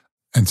Bitcoins.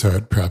 And so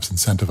it perhaps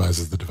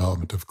incentivizes the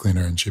development of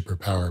cleaner and cheaper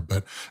power.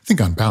 But I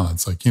think on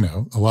balance, like, you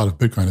know, a lot of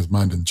Bitcoin is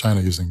mined in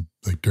China using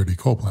like dirty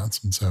coal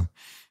plants. And so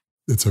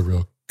it's a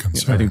real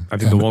concern. Yeah, I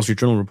think the Wall Street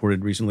Journal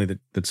reported recently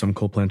that some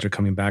coal plants are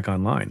coming back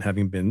online,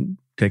 having been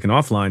taken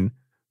offline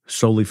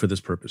solely for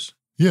this purpose.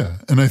 Yeah.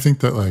 And I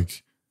think that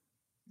like,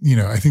 you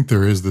know, I think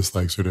there is this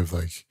like sort of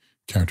like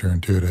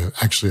counterintuitive,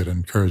 actually it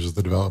encourages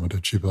the development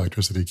of cheap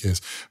electricity case.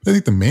 But I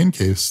think the main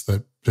case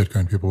that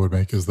Bitcoin people would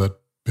make is that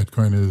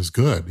Bitcoin is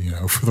good, you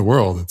know, for the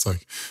world. It's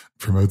like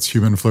promotes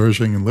human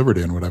flourishing and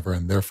liberty and whatever.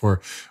 And therefore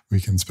we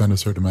can spend a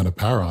certain amount of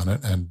power on it.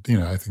 And, you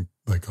know, I think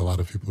like a lot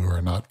of people who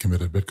are not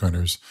committed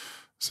Bitcoiners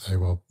say,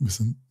 well,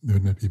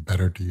 wouldn't it be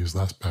better to use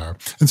less power?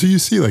 And so you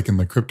see like in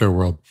the crypto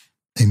world,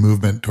 a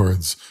movement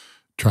towards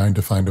trying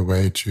to find a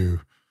way to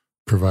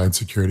provide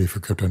security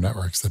for crypto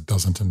networks that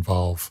doesn't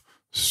involve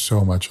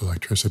so much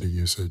electricity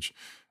usage.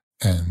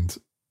 And,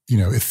 you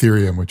know,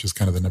 Ethereum, which is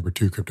kind of the number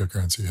 2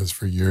 cryptocurrency, has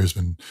for years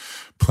been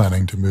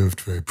planning to move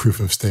to a proof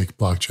of stake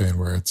blockchain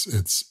where it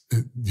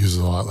uses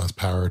a lot less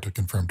power to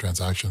confirm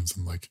transactions.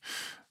 And like,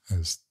 I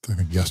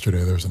think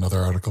yesterday there was another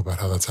article about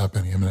how that's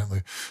happening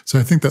imminently. So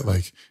I think that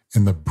like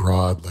in the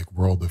broad like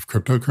world of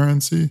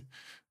cryptocurrency,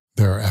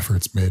 there are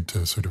efforts made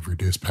to sort of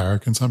reduce power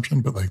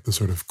consumption, but like the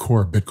sort of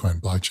core Bitcoin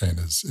blockchain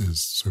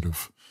is sort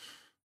of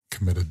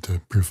committed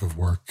to proof of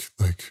work,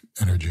 like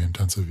energy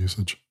intensive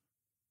usage.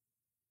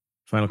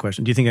 Final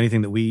question. Do you think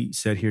anything that we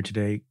said here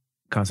today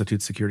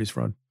constitutes securities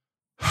fraud?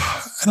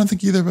 I don't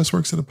think either of us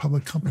works at a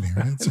public company,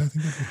 right? So I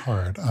think it'd be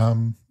hard. I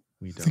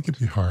think it'd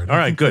be hard. All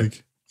right, good.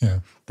 Like, yeah.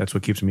 That's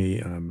what keeps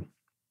me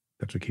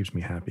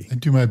happy. I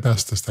do my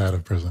best to stay out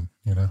of prison,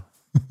 you know?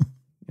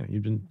 Yeah,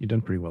 you've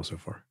done pretty well so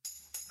far.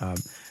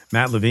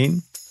 Matt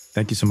Levine,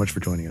 thank you so much for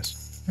joining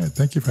us. Yeah,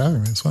 thank you for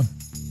having me. It's fun.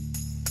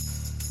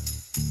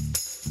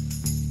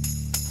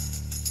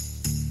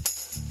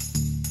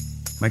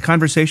 My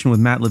conversation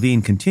with Matt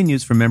Levine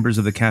continues for members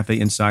of the Cafe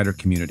Insider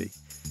community.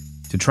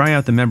 To try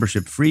out the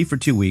membership free for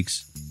 2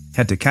 weeks,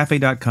 head to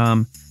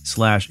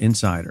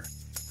cafe.com/insider.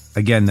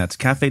 Again, that's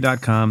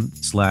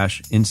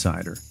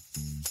cafe.com/insider.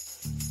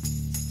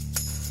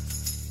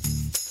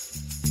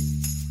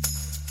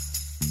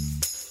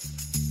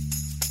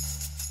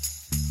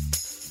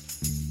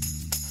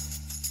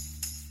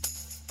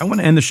 I want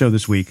to end the show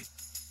this week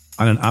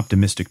on an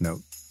optimistic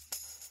note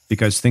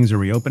because things are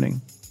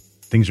reopening,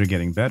 things are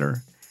getting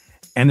better,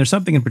 and there's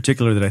something in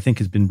particular that I think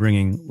has been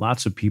bringing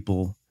lots of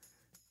people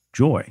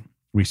joy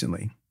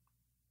recently,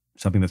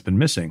 something that's been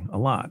missing a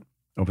lot,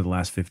 over the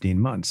last 15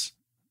 months.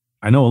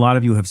 I know a lot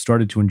of you have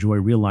started to enjoy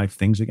real life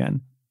things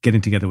again,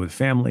 getting together with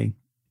family,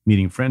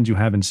 meeting friends you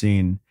haven't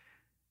seen,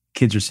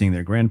 kids are seeing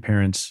their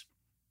grandparents,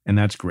 and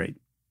that's great.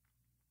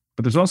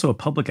 But there's also a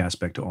public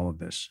aspect to all of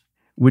this,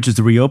 which is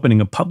the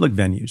reopening of public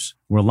venues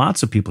where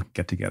lots of people can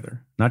get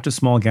together, not just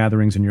small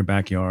gatherings in your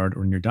backyard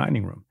or in your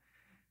dining room.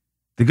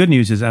 The good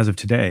news is, as of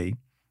today,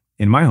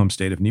 in my home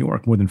state of New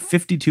York, more than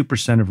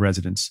 52% of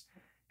residents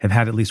have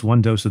had at least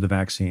one dose of the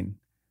vaccine.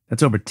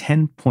 That's over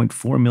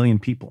 10.4 million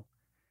people.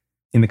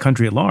 In the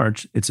country at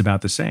large, it's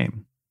about the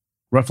same.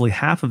 Roughly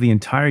half of the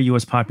entire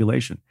U.S.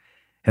 population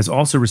has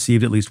also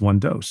received at least one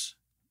dose.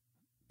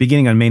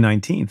 Beginning on May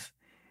 19th,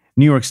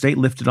 New York State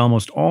lifted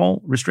almost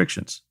all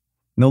restrictions,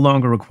 no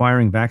longer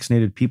requiring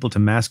vaccinated people to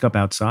mask up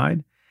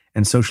outside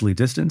and socially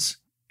distance,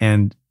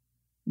 and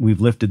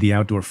we've lifted the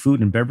outdoor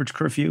food and beverage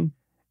curfew,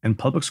 and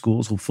public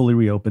schools will fully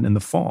reopen in the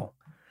fall.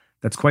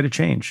 That's quite a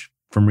change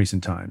from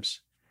recent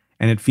times.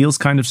 And it feels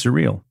kind of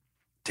surreal,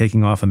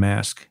 taking off a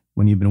mask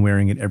when you've been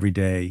wearing it every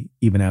day,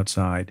 even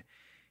outside,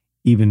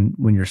 even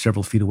when you're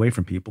several feet away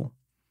from people.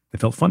 It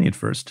felt funny at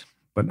first,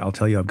 but I'll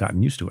tell you, I've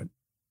gotten used to it.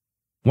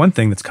 One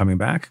thing that's coming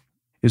back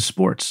is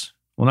sports.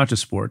 Well, not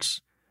just sports,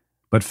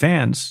 but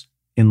fans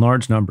in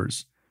large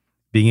numbers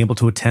being able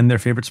to attend their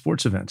favorite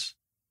sports events.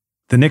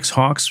 The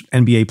Knicks-Hawks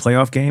NBA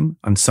playoff game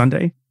on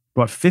Sunday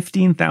brought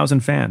 15,000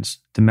 fans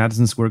to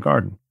Madison Square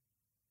Garden,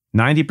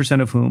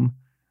 90% of whom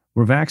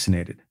were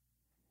vaccinated.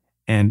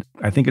 And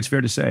I think it's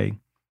fair to say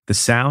the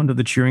sound of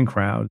the cheering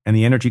crowd and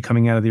the energy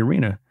coming out of the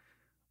arena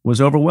was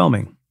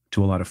overwhelming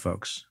to a lot of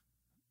folks.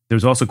 There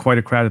was also quite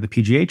a crowd at the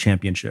PGA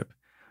Championship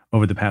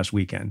over the past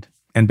weekend.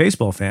 And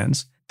baseball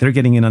fans, they're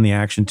getting in on the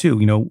action too.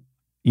 You know,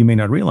 you may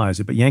not realize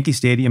it, but Yankee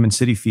Stadium and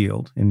Citi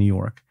Field in New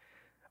York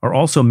are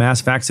also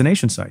mass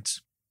vaccination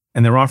sites.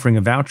 And they're offering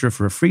a voucher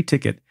for a free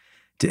ticket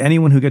to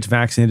anyone who gets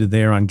vaccinated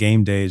there on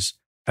game days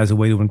as a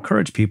way to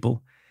encourage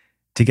people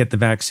to get the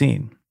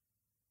vaccine.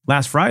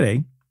 Last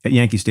Friday at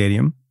Yankee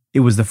Stadium,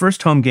 it was the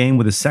first home game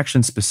with a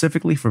section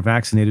specifically for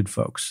vaccinated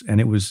folks. And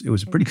it was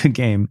a pretty good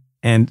game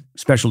and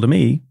special to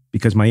me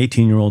because my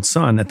 18-year-old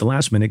son at the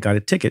last minute got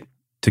a ticket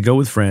to go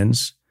with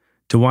friends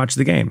to watch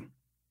the game.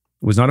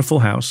 It was not a full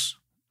house.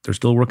 They're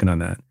still working on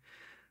that.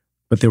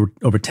 But there were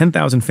over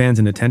 10,000 fans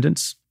in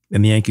attendance,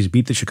 and the Yankees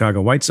beat the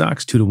Chicago White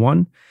Sox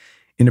 2-1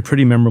 in a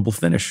pretty memorable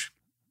finish.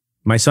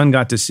 My son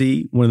got to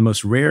see one of the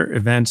most rare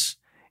events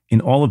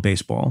in all of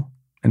baseball,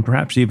 and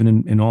perhaps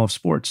even in all of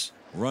sports.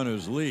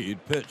 Runners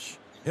lead, pitch.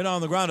 Hit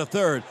on the ground to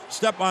third,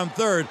 step on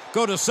third,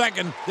 go to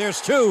second, there's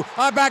two,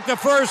 back to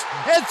first,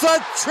 it's a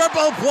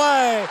triple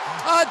play!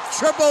 A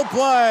triple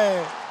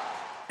play!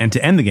 And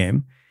to end the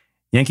game,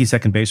 Yankee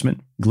second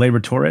baseman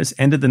Gleyber Torres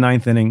ended the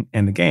ninth inning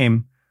and the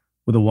game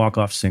with a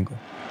walk-off single.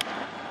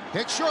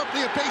 Hit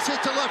sharply, a base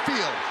hit to left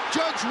field.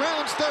 Judge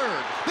rounds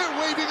third. They're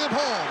waving him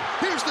home.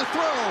 Here's the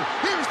throw.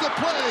 Here's the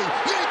play.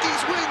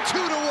 Yankees win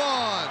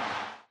 2-1.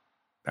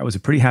 That was a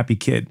pretty happy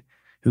kid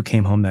who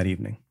came home that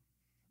evening.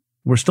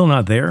 We're still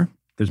not there.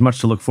 There's much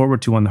to look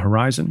forward to on the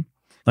horizon,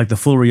 like the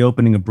full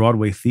reopening of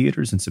Broadway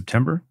theaters in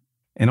September.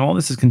 And all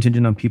this is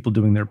contingent on people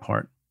doing their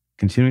part,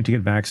 continuing to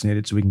get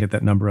vaccinated so we can get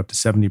that number up to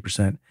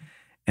 70%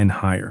 and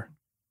higher.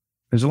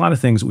 There's a lot of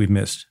things that we've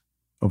missed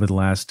over the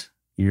last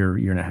year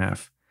and a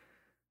half.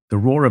 The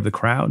roar of the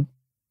crowd.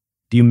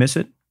 Do you miss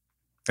it?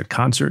 At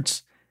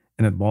concerts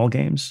and at ball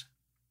games?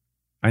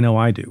 I know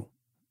I do.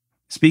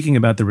 Speaking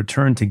about the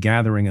return to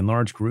gathering in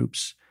large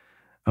groups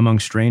among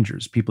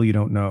strangers, people you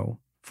don't know,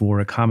 for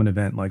a common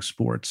event like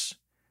sports,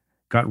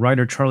 got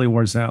writer Charlie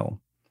Warzel,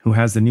 who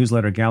has the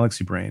newsletter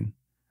Galaxy Brain,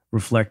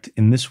 reflect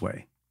in this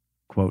way,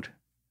 quote,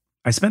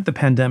 I spent the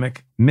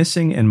pandemic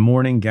missing and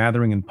mourning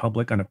gathering in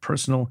public on a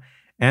personal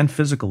and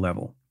physical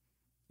level.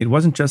 It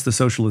wasn't just the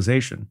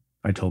socialization,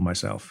 I told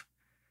myself.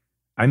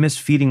 I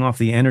missed feeding off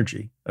the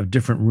energy of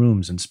different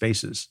rooms and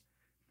spaces.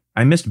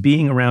 I missed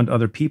being around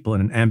other people in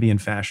an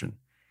ambient fashion,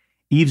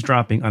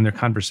 eavesdropping on their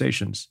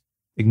conversations,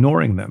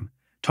 ignoring them,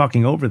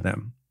 talking over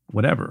them,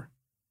 whatever.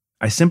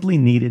 I simply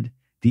needed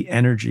the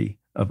energy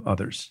of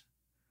others.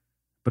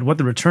 But what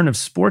the return of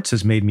sports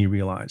has made me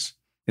realize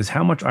is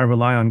how much I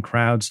rely on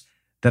crowds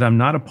that I'm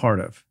not a part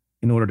of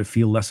in order to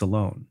feel less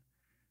alone.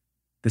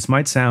 This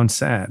might sound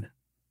sad,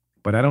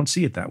 but I don't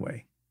see it that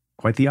way.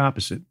 Quite the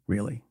opposite,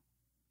 really.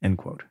 End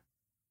quote.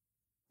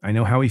 I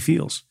know how he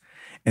feels.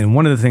 And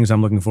one of the things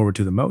I'm looking forward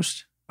to the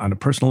most, on a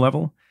personal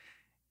level,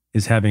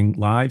 is having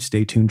live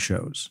Stay Tuned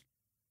shows.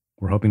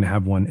 We're hoping to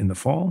have one in the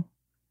fall.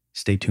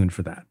 Stay tuned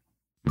for that.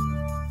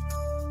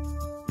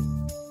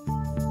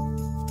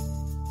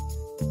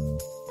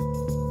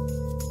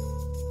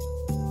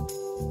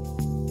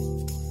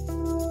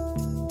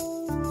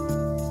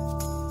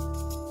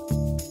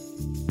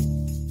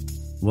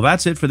 Well,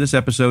 that's it for this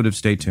episode of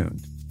Stay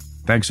Tuned.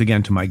 Thanks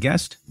again to my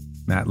guest,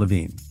 Matt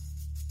Levine.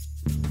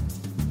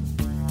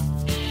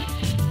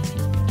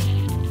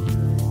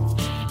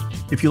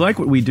 If you like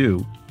what we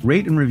do,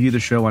 rate and review the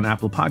show on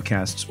Apple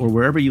Podcasts or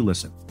wherever you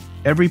listen.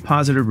 Every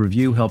positive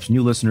review helps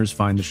new listeners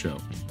find the show.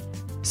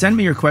 Send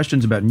me your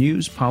questions about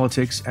news,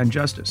 politics, and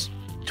justice.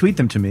 Tweet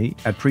them to me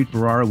at Preet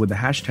Bharara with the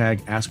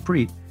hashtag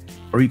AskPreet,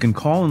 or you can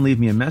call and leave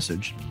me a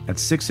message at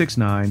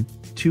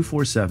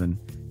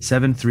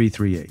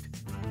 669-247-7338.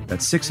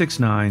 That's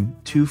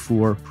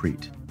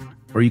 669-24-PREET.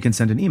 Or you can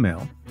send an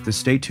email to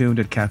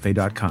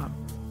staytuned@cafe.com.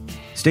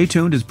 Stay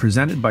Tuned is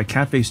presented by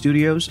Cafe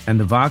Studios and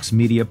the Vox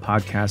Media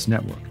Podcast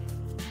Network.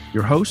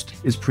 Your host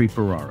is Preet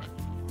Bharara.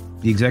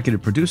 The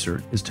executive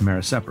producer is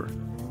Tamara Sepper.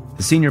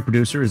 The senior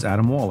producer is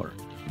Adam Waller.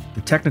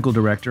 The technical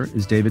director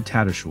is David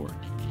Tadashore.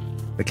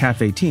 The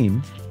Cafe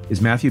team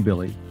is Matthew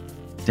Billy,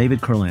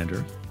 David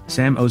Kurlander,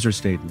 Sam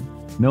Ozer-Staten,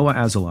 Noah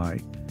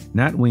Azulai,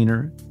 Nat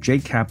Weiner,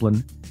 Jake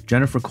Kaplan,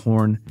 Jennifer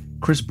Korn,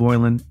 Chris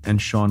Boylan,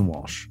 and Sean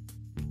Walsh.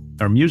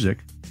 Our music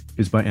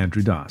is by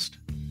Andrew Dost.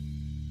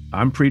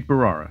 I'm Preet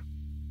Bharara.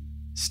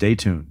 Stay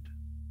tuned.